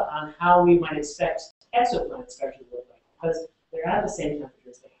heads up on how we might expect exoplanet spectra to look like, because they're at the same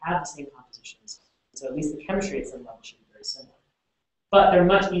temperatures, they have the same compositions. So at least the chemistry at some level should be very similar. But they're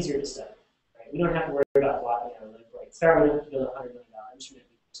much easier to study. Right? We don't have to worry about blocking out a really bright star. We don't have to build a $100 million instrument.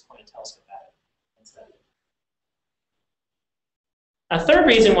 We can just point a telescope at it and study A third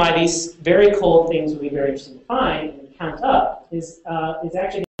reason why these very cold things would be very interesting to find and count up is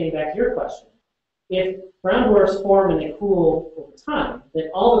actually getting back to your question. If brown dwarfs form and they cool over time, then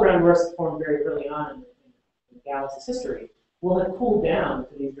all the brown dwarfs that formed very early on in the galaxy's history will have cooled down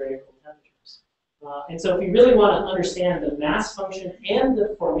to these very cold temperatures. And so if you really want to understand the mass function and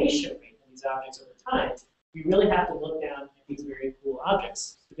the formation rate of these objects over time, you really have to look down at these very cool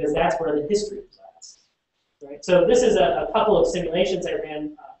objects, because that's where the history resides. Right? So this is a couple of simulations I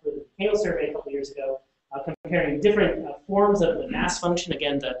ran for the Halo survey a couple of years ago, comparing different forms of the mass function.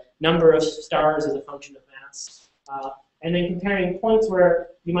 Again, the number of stars is a function of mass. And then comparing points where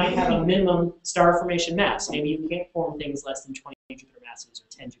you might have a minimum star formation mass. Maybe you can't form things less than 20 Jupiter masses or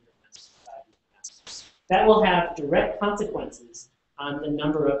 10 Jupiter masses, 5 Jupiter masses. That will have direct consequences on the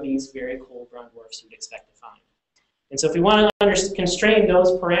number of these very cold brown dwarfs you'd expect to find. And so if we want to constrain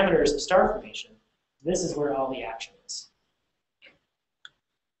those parameters of star formation, this is where all the action is.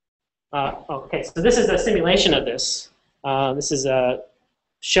 Okay, so this is a simulation of this. This is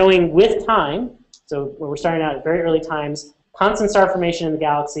showing with time, so when we're starting out at very early times, constant star formation in the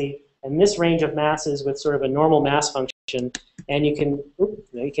galaxy, and this range of masses with sort of a normal mass function. And you can, oops,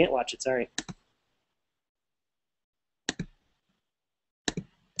 no, you can't watch it, sorry.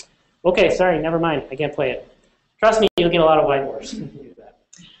 Okay, sorry, never mind, I can't play it. Trust me, you'll get a lot of white dwarfs.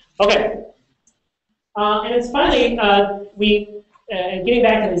 Okay, and it's finally, getting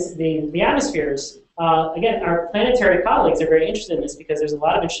back to the atmospheres, again, our planetary colleagues are very interested in this because there's a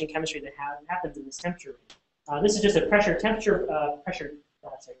lot of interesting chemistry that happens in this temperature. This is just a pressure temperature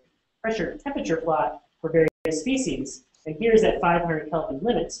plot for various species, and here's that 500 Kelvin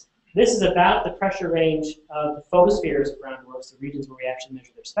limit. This is about the pressure range of the photospheres of brown dwarfs, the regions where we actually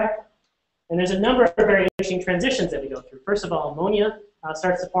measure their spectrum. And there's a number of very interesting transitions that we go through. First of all, ammonia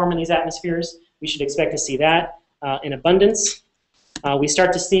starts to form in these atmospheres. We should expect to see that in abundance. We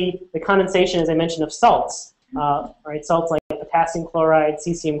start to see the condensation, as I mentioned, of salts. Right, salts like potassium chloride,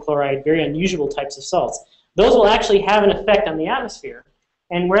 cesium chloride, very unusual types of salts. Those will actually have an effect on the atmosphere,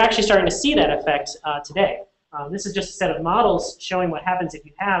 and we're actually starting to see that effect today. This is just a set of models showing what happens if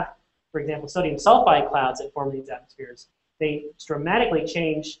you have, for example, sodium sulfide clouds that form in these atmospheres. They dramatically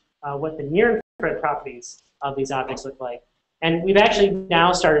change what the near-infrared properties of these objects look like. And we've actually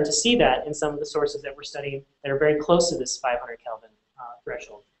now started to see that in some of the sources that we're studying that are very close to this 500 Kelvin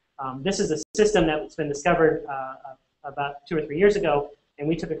threshold. This is a system that's been discovered about 2 or 3 years ago, and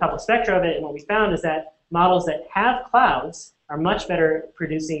we took a couple of spectra of it, and what we found is that models that have clouds are much better at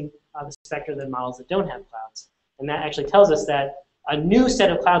producing the spectra than models that don't have clouds. And that actually tells us that a new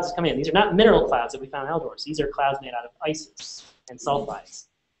set of clouds is coming in. These are not mineral clouds that we found in L-dwarfs. These are clouds made out of ices and sulfides.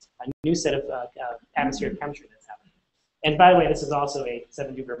 A new set of atmospheric chemistry that's happening. And by the way, this is also a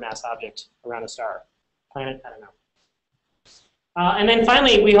 7 Jupiter mass object around a star. Planet, I don't know. And then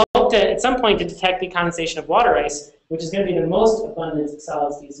finally, we hope to, at some point, to detect the condensation of water ice, which is going to be the most abundant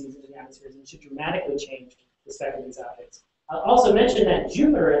solid species in the atmosphere, and should dramatically change the spectrum of these objects. I'll also mention that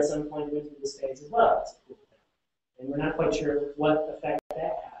Jupiter at some point went through this phase as well. And we're not quite sure what effect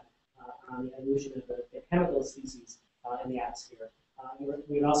that had on the evolution of the chemical species in the atmosphere.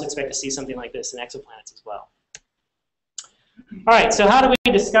 We would also expect to see something like this in exoplanets as well. All right, so how do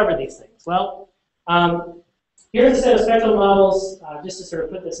we discover these things? Well, here's a set of spectral models, just to sort of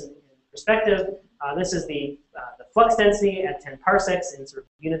put this in perspective. This is the flux density at 10 parsecs in sort of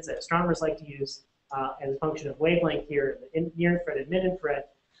units that astronomers like to use as a function of wavelength here, the near-infrared and mid-infrared.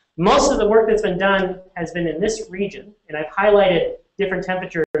 Most of the work that's been done has been in this region, and I've highlighted different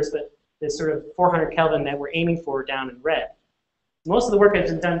temperatures, but this sort of 400 Kelvin that we're aiming for down in red. Most of the work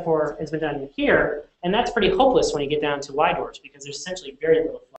has been done here, and that's pretty hopeless when you get down to wide dwarfs because there's essentially very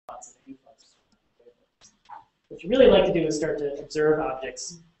little flux. What you really like to do is start to observe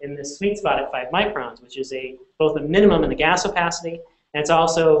objects in this sweet spot at 5 microns, which is both a minimum in the gas opacity, and it's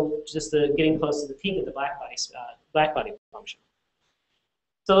also just getting close to the peak of the black body function.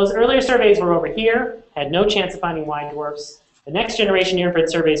 So those earlier surveys were over here, had no chance of finding wide dwarfs. The next generation near-infrared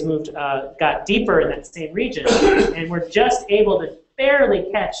surveys got deeper in that same region, and were just able to barely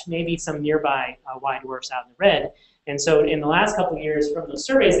catch maybe some nearby wide dwarfs out in the red. And so in the last couple of years from those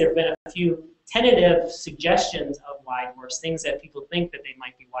surveys, there have been a few tentative suggestions of wide dwarfs, things that people think that they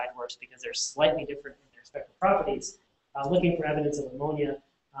might be wide dwarfs because they're slightly different in their spectral properties, looking for evidence of ammonia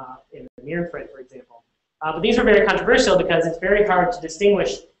in the near-infrared, for example. But these are very controversial because it's very hard to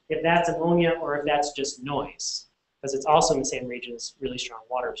distinguish if that's ammonia or if that's just noise, because it's also in the same region as really strong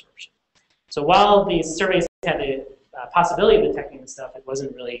water absorption. So while these surveys had the possibility of detecting this stuff, it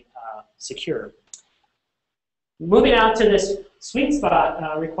wasn't really secure. Moving out to this sweet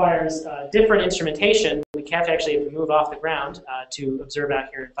spot requires different instrumentation. We have to actually move off the ground to observe out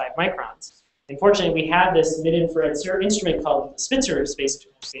here in 5 microns. Unfortunately, we have this mid-infrared instrument called the Spitzer Space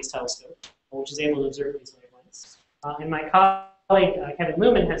Telescope, which is able to observe these wavelengths. And my colleague, Kevin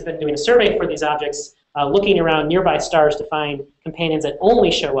Lumen, has been doing a survey for these objects, looking around nearby stars to find companions that only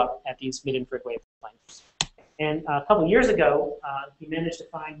show up at these mid-infrared wavelengths. And a couple years ago, he managed to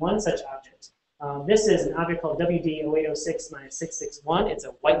find one such object. This is an object called WD 0806-661. It's a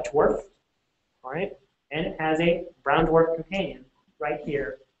white dwarf, all right? And it has a brown dwarf companion right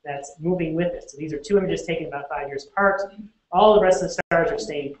here that's moving with it. So these are 2 images taken about 5 years apart. All the rest of the stars are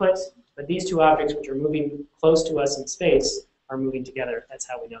staying put, but these 2 objects, which are moving close to us in space, are moving together. That's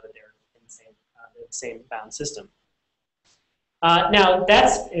how we know that they're in the same bound system.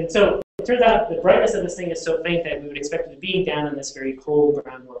 So it turns out the brightness of this thing is so faint that we would expect it to be down in this very cold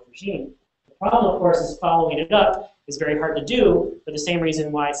brown dwarf regime. The problem, of course, is following it up is very hard to do for the same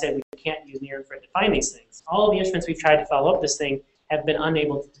reason why I said we can't use near-infrared to find these things. All of the instruments we've tried to follow up this thing have been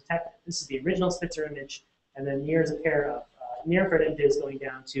unable to detect it. This is the original Spitzer image, and then here's a pair of near-infrared images going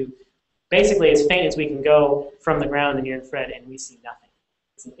down to basically as faint as we can go from the ground in near-infrared, and we see nothing.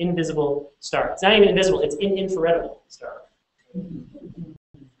 It's an invisible star. It's not even invisible, it's an infraredable star.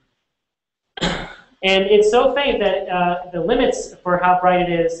 And it's so faint that the limits for how bright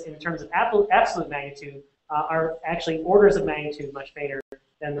it is in terms of absolute magnitude are actually orders of magnitude much fainter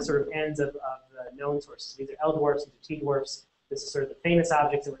than the sort of ends of the known sources. These are L dwarfs, these are T dwarfs. This is sort of the famous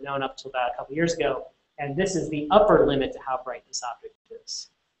objects that were known up until about a couple years ago. And this is the upper limit to how bright this object is.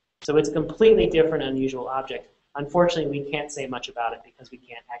 So it's a completely different, unusual object. Unfortunately, we can't say much about it because we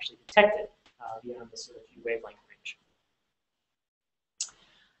can't actually detect it beyond this sort of few wavelength range.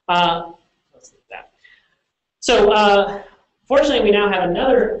 Let's leave that. So fortunately, we now have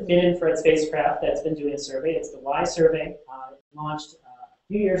another mid-infrared spacecraft that's been doing a survey. It's the WISE survey. It launched a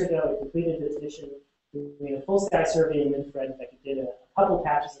few years ago. It completed its mission doing a full sky survey in infrared. In fact, it did a couple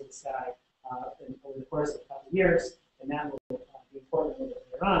patches of the sky over the course of a couple of years, and that will be important a little bit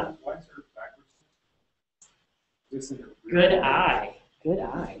later on. Why is there backwards? Good eye. Good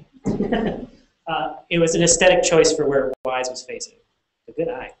eye. It was an aesthetic choice for where WISE was facing. A good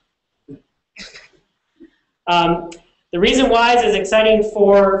eye. The reason WISE is exciting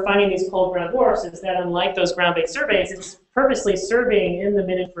for finding these cold brown dwarfs is that unlike those ground-based surveys, it's purposely surveying in the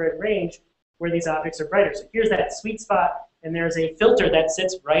mid-infrared range where these objects are brighter. So here's that sweet spot, and there's a filter that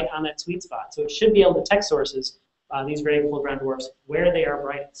sits right on that sweet spot. So it should be able to detect sources, these very cold brown dwarfs, where they are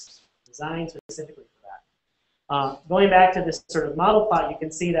brightest, designed specifically for that. Going back to this sort of model plot, you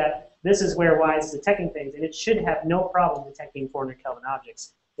can see that this is where WISE is detecting things, and it should have no problem detecting 400 Kelvin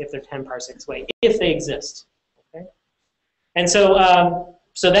objects if they're 10 parsecs away, if they exist. Okay? And so,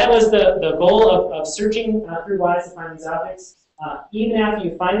 so that was the goal of searching through WISE to find these objects. Even after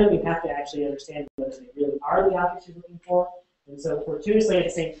you find them, you have to actually understand whether they really are the objects you're looking for. And so fortuitously, at the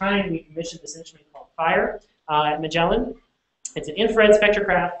same time, we commissioned this instrument called FIRE at Magellan. It's an infrared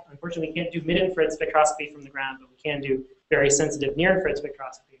spectrograph. Unfortunately, we can't do mid-infrared spectroscopy from the ground, but we can do very sensitive near-infrared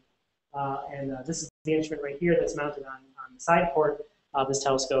spectroscopy. This is the instrument right here that's mounted on the side port of this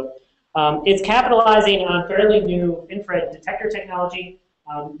telescope. It's capitalizing on fairly new infrared detector technology.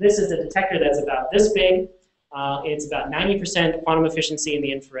 This is a detector that's about this big. It's about 90% quantum efficiency in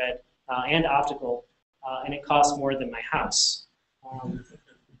the infrared and optical, and it costs more than my house.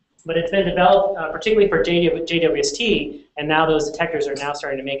 But it's been developed particularly for JWST, and now those detectors are now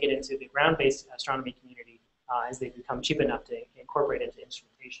starting to make it into the ground-based astronomy community as they become cheap enough to incorporate into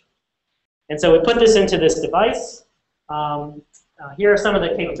instrumentation. And so we put this into this device. Here are some of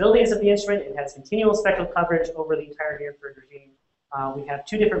the capabilities of the instrument. It has continual spectral coverage over the entire near-infrared regime. We have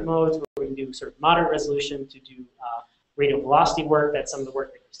 2 different modes where we can do sort of moderate resolution to do radial velocity work. That's some of the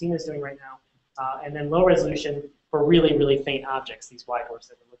work that Christina is doing right now. And then low resolution for really, really faint objects, these white dwarfs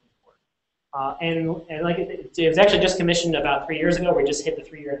that we're looking for. And like it was actually just commissioned about 3 years ago. We just hit the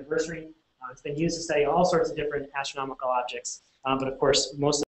 3-year anniversary. It's been used to study all sorts of different astronomical objects. But of course,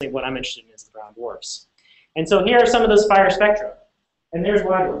 mostly what I'm interested in is the brown dwarfs. And so here are some of those FIRE spectra. And there's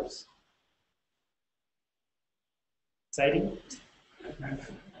white dwarfs. Exciting?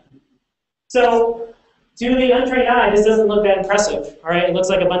 So, to the untrained eye, this doesn't look that impressive. All right, it looks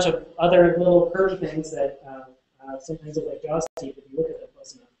like a bunch of other little curvy things that sometimes look like jaw's teeth if you look at them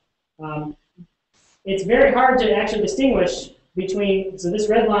close enough. It's very hard to actually distinguish between. So this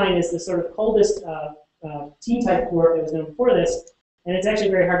red line is the sort of coldest T-type dwarf that was known before this, and it's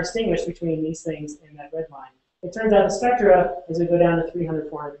actually very hard to distinguish between these things and that red line. It turns out the spectra, as we go down to 300,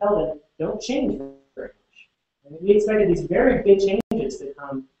 400 Kelvin, don't change very much. And we expected these very big changes to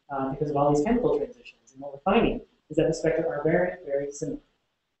come because of all these chemical transitions. And what we're finding is that the spectra are very, very similar.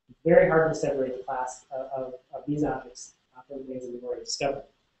 It's very hard to separate the class of these objects from the things that we've already discovered.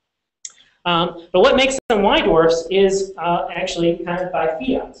 But what makes them white dwarfs is actually kind of by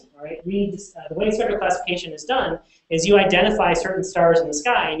fiat. Right? The way spectral classification is done is you identify certain stars in the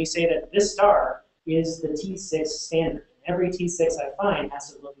sky and you say that this star is the T6 standard. Every T6 I find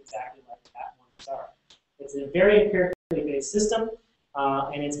has to look exactly like that one star. It's a very empirically based system,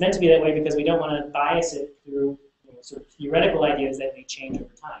 and it's meant to be that way because we don't want to bias it through sort of theoretical ideas that may change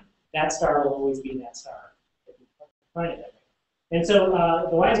over time. That star will always be that star if we find it that way. And so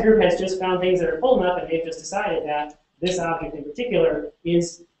the WISE group has just found things that are full enough, and they've just decided that this object in particular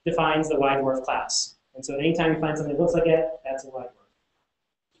defines the white dwarf class. And so anytime you find something that looks like it, that's a white dwarf.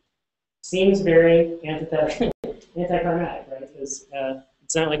 Seems very anticlimactic, right? Because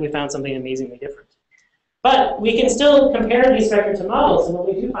it's not like we found something amazingly different. But we can still compare these spectra to models, and what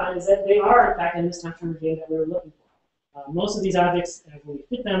we do find is that they are, in fact, in this temperature regime that we were looking for. Most of these objects, when we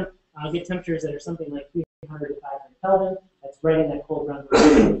fit them, get temperatures that are something like 300 to 500 Kelvin. That's right in that cold ground.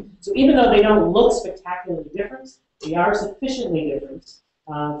 So even though they don't look spectacularly different, they are sufficiently different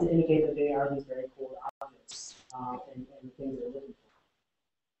to indicate that they are these very cold objects and the things they're looking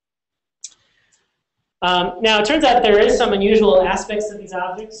for. Now, it turns out that there is some unusual aspects of these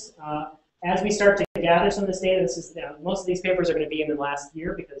objects. As we start to gather some of this data, most of these papers are going to be in the last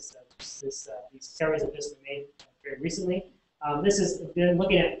year because these discoveries have just been made very recently. This has been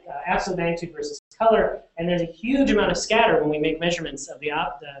looking at absolute magnitude versus color, and there's a huge amount of scatter when we make measurements of the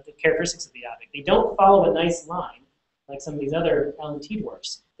characteristics of the object. They don't follow a nice line like some of these other LNT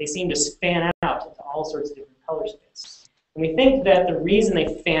dwarfs. They seem to span out into all sorts of different color space. And we think that the reason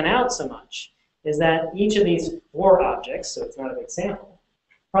they fan out so much is that each of these 4 objects, so it's not a big sample,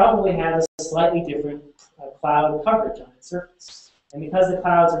 probably has a slightly different cloud coverage on its surface. And because the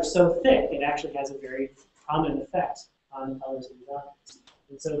clouds are so thick, it actually has a very prominent effect on the colors of these objects.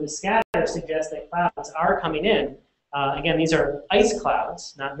 And so the scatter suggests that clouds are coming in. Again, these are ice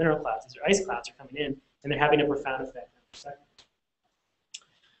clouds, not mineral clouds. These are ice clouds are coming in, and they're having a profound effect on the spectrum.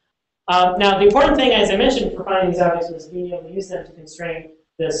 Now, the important thing, as I mentioned, for finding these objects was being able to use them to constrain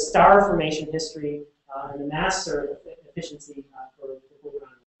the star formation history and the mass efficiency for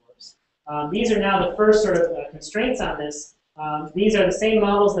dwarfs. These are now the first sort of constraints on this. These are the same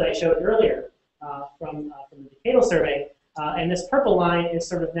models that I showed earlier from the decadal survey. And this purple line is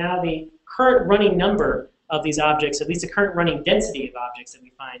sort of now the current running number of these objects, at least the current running density of objects that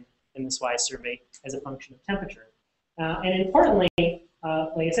we find in this WISE survey as a function of temperature. And importantly,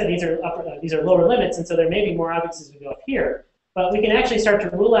 like I said, these are lower limits, and so there may be more objects as we go up here. But we can actually start to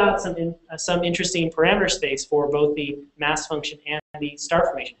rule out some interesting parameter space for both the mass function and the star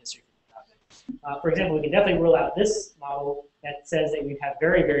formation history for the object. For example, we can definitely rule out this model that says that we have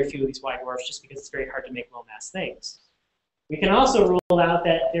very, very few of these white dwarfs just because it's very hard to make low mass things. We can also rule out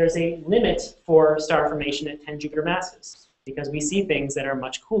that there's a limit for star formation at 10 Jupiter masses because we see things that are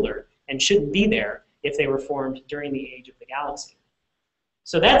much cooler and shouldn't be there if they were formed during the age of the galaxy.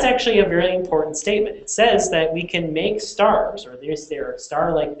 So that's actually a very important statement. It says that we can make stars, or there are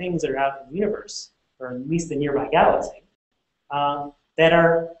star-like things that are out in the universe, or at least the nearby galaxy, that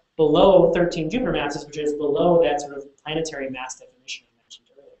are below 13 Jupiter masses, which is below that sort of planetary mass definition I mentioned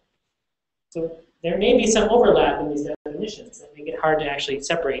earlier. So there may be some overlap in these definitions that make it hard to actually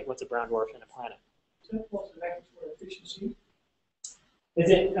separate what's a brown dwarf and a planet. So what's the magnitude efficiency? Is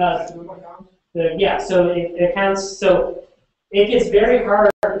it, yeah, so it counts, so it gets very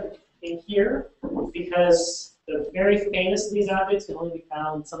hard in here because the very faintest of these objects can only be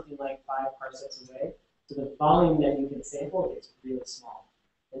found something like 5 parsecs away. So the volume that you can sample gets really small.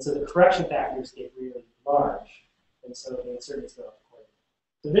 And so the correction factors get really large. And so the uncertainties go up accordingly.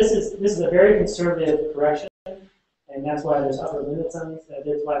 So this is a very conservative correction, and that's why there's upper limits on these.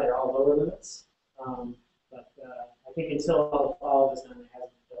 That's why they're all lower limits. But I think until all of this done, it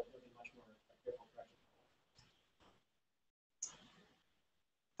hasn't built really much more careful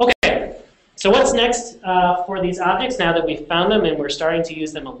correction. Okay, so what's next for these objects now that we've found them and we're starting to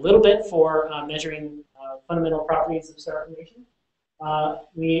use them a little bit for measuring fundamental properties of star formation?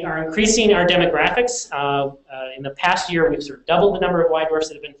 We are increasing our demographics. In the past year, we've sort of doubled the number of white dwarfs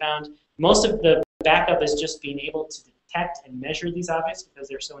that have been found. Most of the backup is just being able to detect and measure these objects because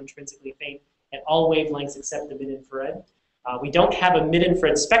they're so intrinsically faint at all wavelengths except the mid-infrared. We don't have a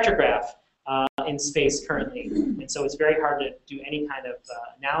mid-infrared spectrograph in space currently, and so it's very hard to do any kind of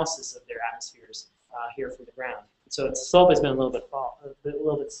analysis of their atmospheres here from the ground. So its slope has been a little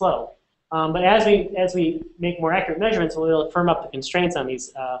bit slow. But as we make more accurate measurements, we'll be able to firm up the constraints on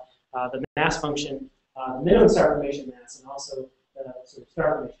these, the mass function, minimum star formation mass, and also the sort of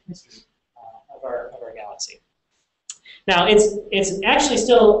star formation history of our galaxy. Now, it's actually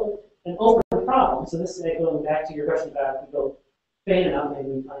still an open problem. So this is going back to your question about if we go faint enough, maybe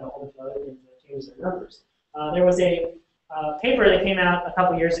we find a whole bunch of other things that change their numbers. There was a paper that came out a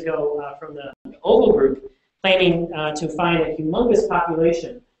couple years ago from the Oval Group claiming to find a humongous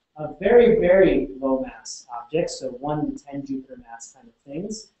population of very, very low mass objects, so 1 to 10 Jupiter mass kind of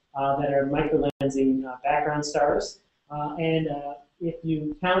things, that are microlensing background stars. And if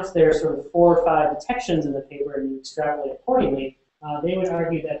you count their sort of 4 or 5 detections in the paper and you extrapolate accordingly, they would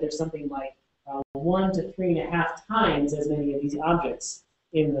argue that there's something like 1 to 3.5 times as many of these objects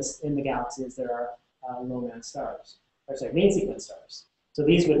in the galaxy as there are low mass stars, or sorry, main sequence stars. So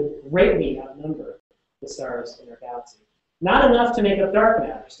these would greatly outnumber the stars in our galaxy. Not enough to make up dark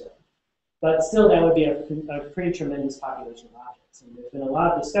matter still, but still that would be a pretty tremendous population of objects. And there's been a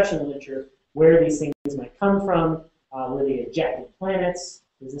lot of discussion in the literature where these things might come from. Were they ejected planets?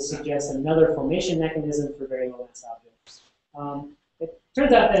 Does this suggest another formation mechanism for very low mass objects? It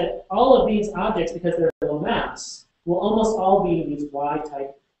turns out that all of these objects, because they're low mass, will almost all be these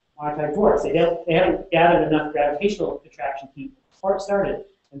Y-type dwarfs. They haven't gathered enough gravitational attraction heat before it started,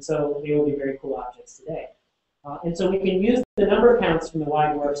 and so they will be very cool objects today. And so we can use the number counts from the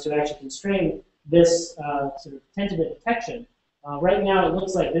Y dwarfs to actually constrain this sort of tentative detection. Right now, it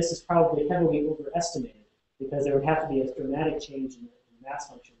looks like this is probably heavily overestimated because there would have to be a dramatic change in the mass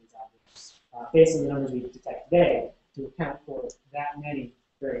function of these objects based on the numbers we detect today to account for that many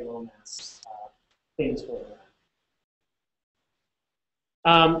very low mass things floating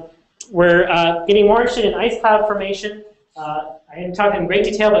around. We're getting more interested in ice cloud formation. I didn't talk in great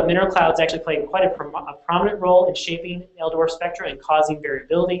detail, but mineral clouds actually play quite a prominent role in shaping L-dwarf spectra and causing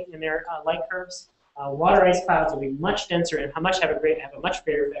variability in their light curves. Water ice clouds will be much denser and have a much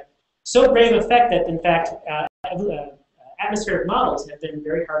greater effect. So great of effect that, in fact, atmospheric models have been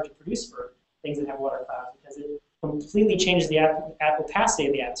very hard to produce for things that have water clouds because it completely changes the opacity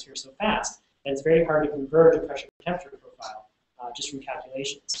of the atmosphere so fast that it's very hard to converge a pressure temperature profile just from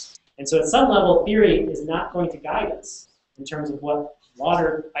calculations. And so at some level, theory is not going to guide us in terms of what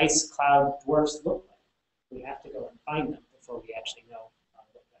water ice cloud dwarfs look like. We have to go and find them before we actually know what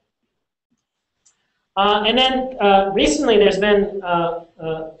that would be. And then recently there's been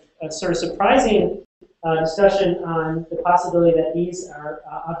a sort of surprising discussion on the possibility that these are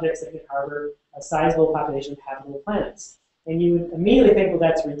objects that could harbor a sizable population of habitable planets. And you would immediately think, well,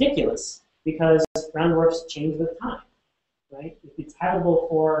 that's ridiculous because brown dwarfs change with time, right? If it's habitable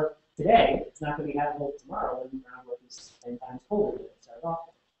for today, it's not going to be habitable tomorrow when the brown dwarf is 10 times colder than it started off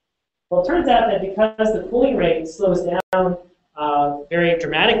with. Well, it turns out that because the cooling rate slows down very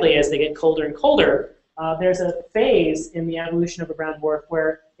dramatically as they get colder and colder, there's a phase in the evolution of a brown dwarf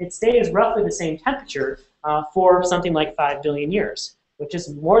where it stays roughly the same temperature for something like 5 billion years, which is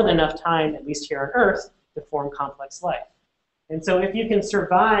more than enough time, at least here on Earth, to form complex life. And so if you can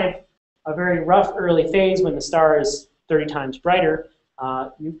survive a very rough early phase when the star is 30 times brighter,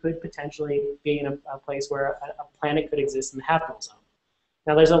 you could potentially be in a place where a planet could exist in the habitable zone.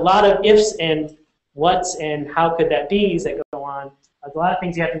 Now, there's a lot of ifs and whats and how could that be's that go on. There's a lot of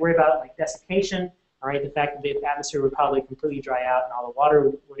things you have to worry about, like desiccation, all right, the fact that the atmosphere would probably completely dry out and all the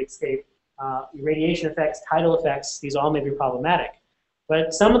water would escape. Radiation effects, tidal effects, these all may be problematic.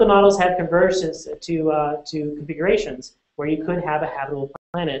 But some of the models have converged to configurations where you could have a habitable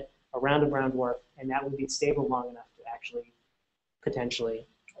planet around a brown dwarf, and that would be stable long enough to actually potentially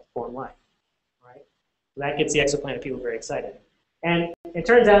form life, right? So that gets the exoplanet people very excited. And it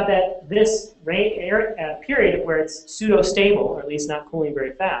turns out that this period where it's pseudo-stable, or at least not cooling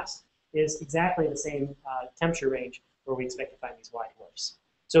very fast, is exactly the same temperature range where we expect to find these Y dwarfs.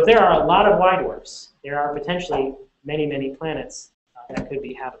 So if there are a lot of Y dwarfs, there are potentially many, many planets that could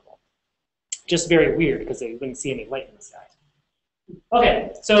be habitable. Just very weird because they wouldn't see any light in the sky.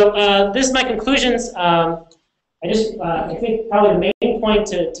 Okay, so this is my conclusions. I think probably the main point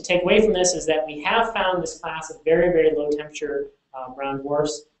to take away from this is that we have found this class of very, very low temperature brown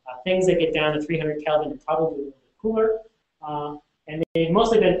dwarfs, things that get down to 300 Kelvin and probably a little bit cooler. And they've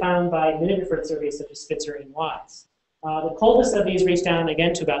mostly been found by mini-different surveys such as Spitzer and WISE. The coldest of these reach down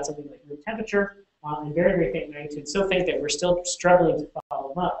again to about something like room temperature and very, very faint magnitude, so faint that we're still struggling to follow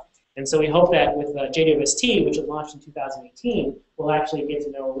them up. And so we hope that with JWST, which was launched in 2018, we'll actually get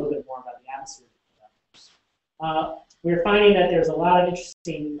to know a little bit more about the atmosphere. We're finding that there's a lot of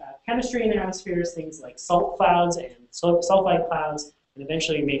interesting chemistry in the atmospheres, things like salt clouds and sulfide clouds, and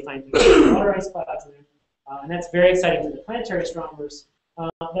eventually you may find things like water ice clouds in there. And that's very exciting for the planetary astronomers.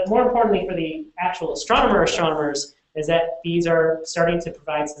 But more importantly for the actual astronomers is that these are starting to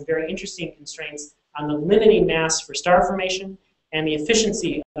provide some very interesting constraints on the limiting mass for star formation and the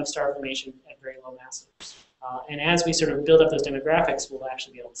efficiency of star formation at very low masses. And as we sort of build up those demographics, we'll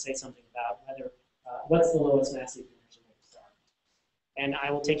actually be able to say something about whether what's the lowest mass you can actually make a star. And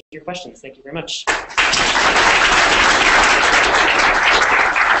I will take your questions. Thank you very much.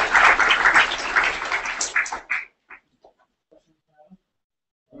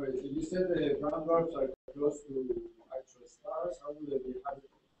 All right, so you said the brown dwarfs are close to actual stars. How would they be habitable?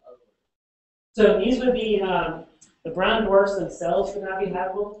 So these would be, the brown dwarfs themselves would not be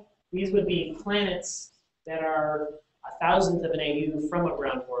habitable. These would be planets that are 1,000th of an AU from a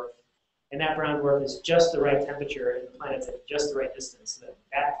brown dwarf. And that brown dwarf is just the right temperature, and the planet's at just the right distance, so that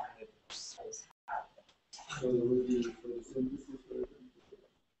that planet is habitable. So there would be photosynthesis for it?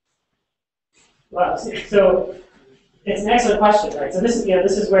 Well, so it's an excellent question, right? So this is,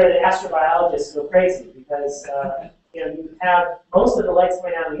 this is where the astrobiologists go crazy, because you have most of the lights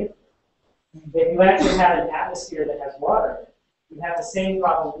coming out of the infrared. If you actually have an atmosphere that has water, you have the same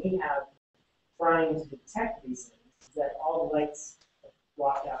problem we have trying to detect these things, that all the lights are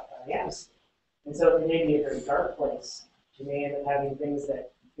blocked out by the atmosphere. And so it may be a very dark place. You may end up having things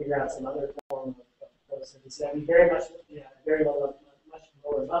that figure out some other form of photosynthesis. That would be very much, very low, much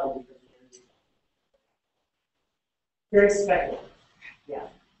lower level because of the energy. Very spectral. Yeah.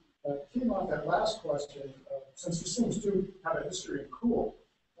 Keeping on that last question, since these things do have a history in cool,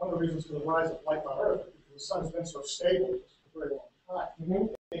 one of the reasons for the rise of life on Earth is because the sun's been so stable for a very long time.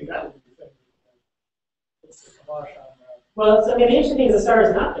 I think that would be the thing. It's the kibosh on that. Well, so, the interesting thing is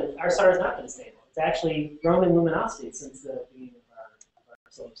our star has not been stable. It's actually grown in luminosity since the beginning of our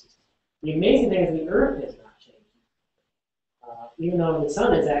solar system. The amazing thing is the Earth has not changed. Even though the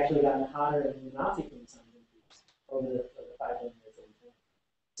sun has actually gotten hotter and luminosity from the sun over the 5 million years that we've been.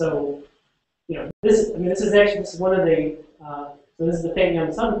 So, this is one of the so this is the faint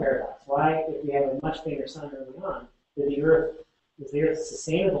young sun paradox. Why, if we have a much fainter sun early on, is the Earth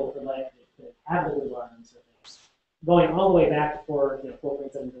sustainable for life that could habitable on surface? Going all the way back for 4.7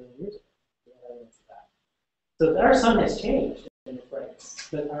 billion years ago. We have evidence of that. So our sun has changed in its brightness,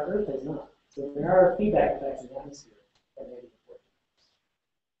 but our Earth has not. So there are feedback effects in the atmosphere that may be important.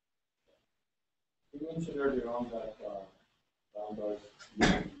 You mentioned earlier on that brown dwarfs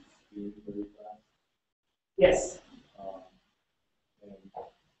being very fast. Yes.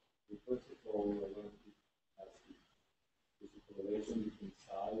 And first of all, we're going to ask the correlation between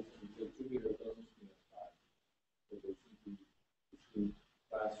size and so Jupiter doesn't spin as fast. So they seem to spin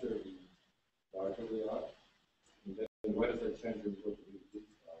faster the larger they are. And then what does that change when you go to the big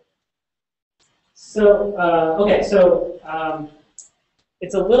star? So,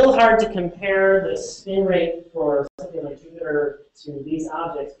 it's a little hard to compare the spin rate for something like Jupiter to these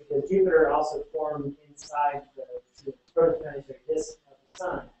objects because Jupiter also formed inside the protoplanetary disk of the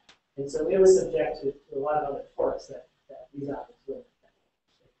Sun. And so it was subject to a lot of other torques that these objects would have.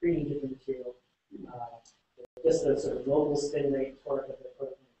 Creating different material, just the sort of local spin rate torque of the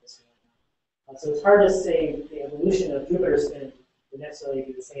protoplanetary disk. So it's hard to say the evolution of Jupiter's spin would necessarily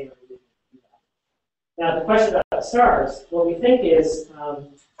be the same evolution. Now, the question about the stars, what we think is,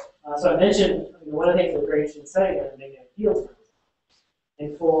 so I mentioned one of the things we're very interested in studying are the magnetic fields.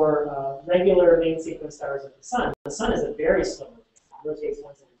 And for regular main sequence stars of the sun is a very slow rotation. It rotates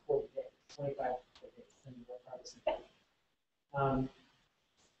once every 40 days, 25 days.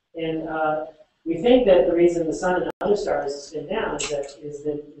 We think that the reason the sun and other stars spin down is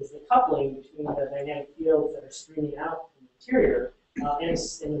the coupling between the magnetic fields that are streaming out from the interior and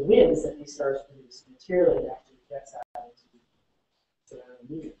the winds that these stars produce, the material that actually gets out into the surrounding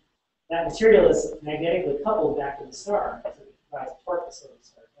medium. That material is magnetically coupled back to the star, so it provides torque to slow the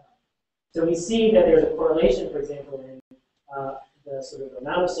star down. So we see that there's a correlation, for example, in the sort of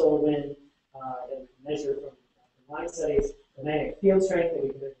amount of solar wind that we can measure from line studies, the magnetic field strength that we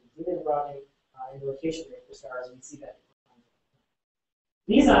can measure from Jovian broadening, and the rotation rate for stars, and we see that.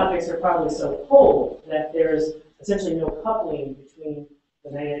 These objects are probably so cold that there's essentially no coupling between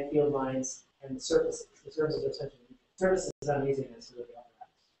the magnetic field lines and the surfaces. The surfaces are essentially neutral. Surfaces, I'm using as sort of the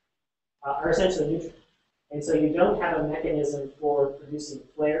apparatus, are essentially neutral. And so you don't have a mechanism for producing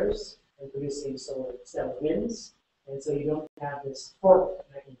flares and producing stellar winds. And so you don't have this torque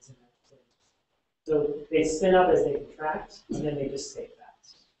mechanism. So they spin up as they contract, and then they just stay fast.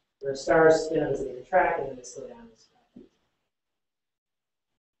 Where stars spin up as they contract, and then they slow down as fast.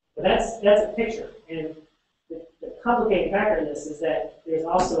 But that's a picture. And the complicating factor in this is that there's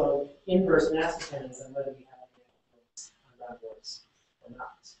also an inverse mass dependence on whether we have on brown dwarfs or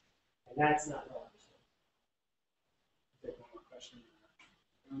not. And that's not well understood. Take one more question.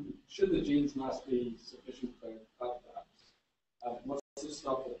 Should the genes mass be sufficient to have that? What's the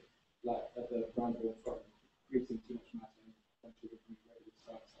stuff that the brown dwarf from creating too much mass and eventually becoming ready to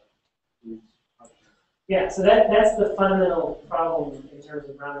start lose hydrogen? Yeah, so that's the fundamental problem in terms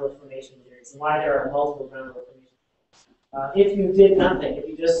of ground earth formation theories and why there are multiple ground earth formation theories. If you did nothing, if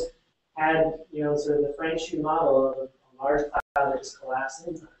you just had, sort of the Frank shoe model of a large cloud that just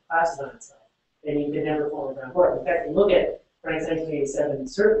collapses on itself, then you could never form a ground dwarf. In fact, you look at Frank's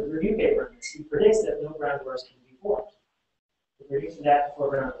 1987 review paper on this, he predicts that no ground dwarfs can be formed. He predicts that before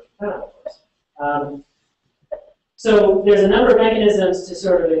ground dwarfs can be formed. So there's a number of mechanisms to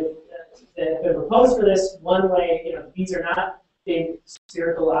sort of that have been proposed for this. One way, these are not big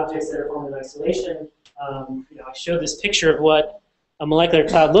spherical objects that are formed in isolation. I showed this picture of what a molecular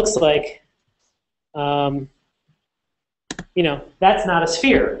cloud looks like. That's not a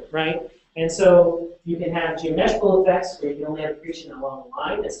sphere, right? And so you can have geometrical effects where you can only have accretion along the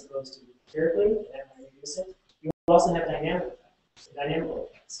line as opposed to spherically, and that might reduce it. You also have dynamical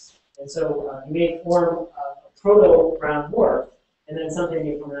effects. And so you may form a proto-ground dwarf, and then something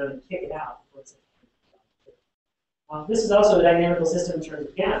may come around and kick it out. This is also a dynamical system in terms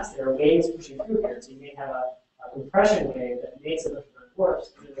of gas. There are waves pushing through here, so you may have a compression wave that makes it look like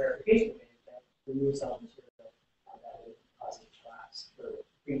dwarfs, and a verification wave that removes all the material that would cause it to collapse for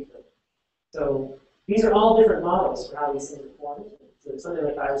pre-filling. So these are all different models for how these things are formed. So there's something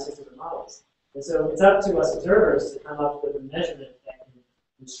like 5 or 6 different models. And so it's up to us observers to come up with a measurement that can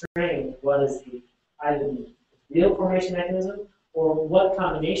constrain what is either the real formation mechanism or what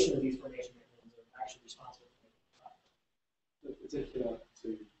combination of these formation mechanisms are actually responsible for making the product. Particular to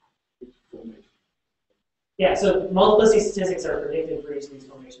each formation. Yeah, so multiplicity statistics are predicted for each of these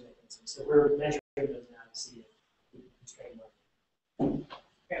formation mechanisms. So we're measuring those now to see if we can constrain them.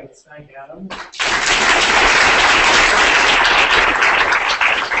 Okay, let's thank Adam.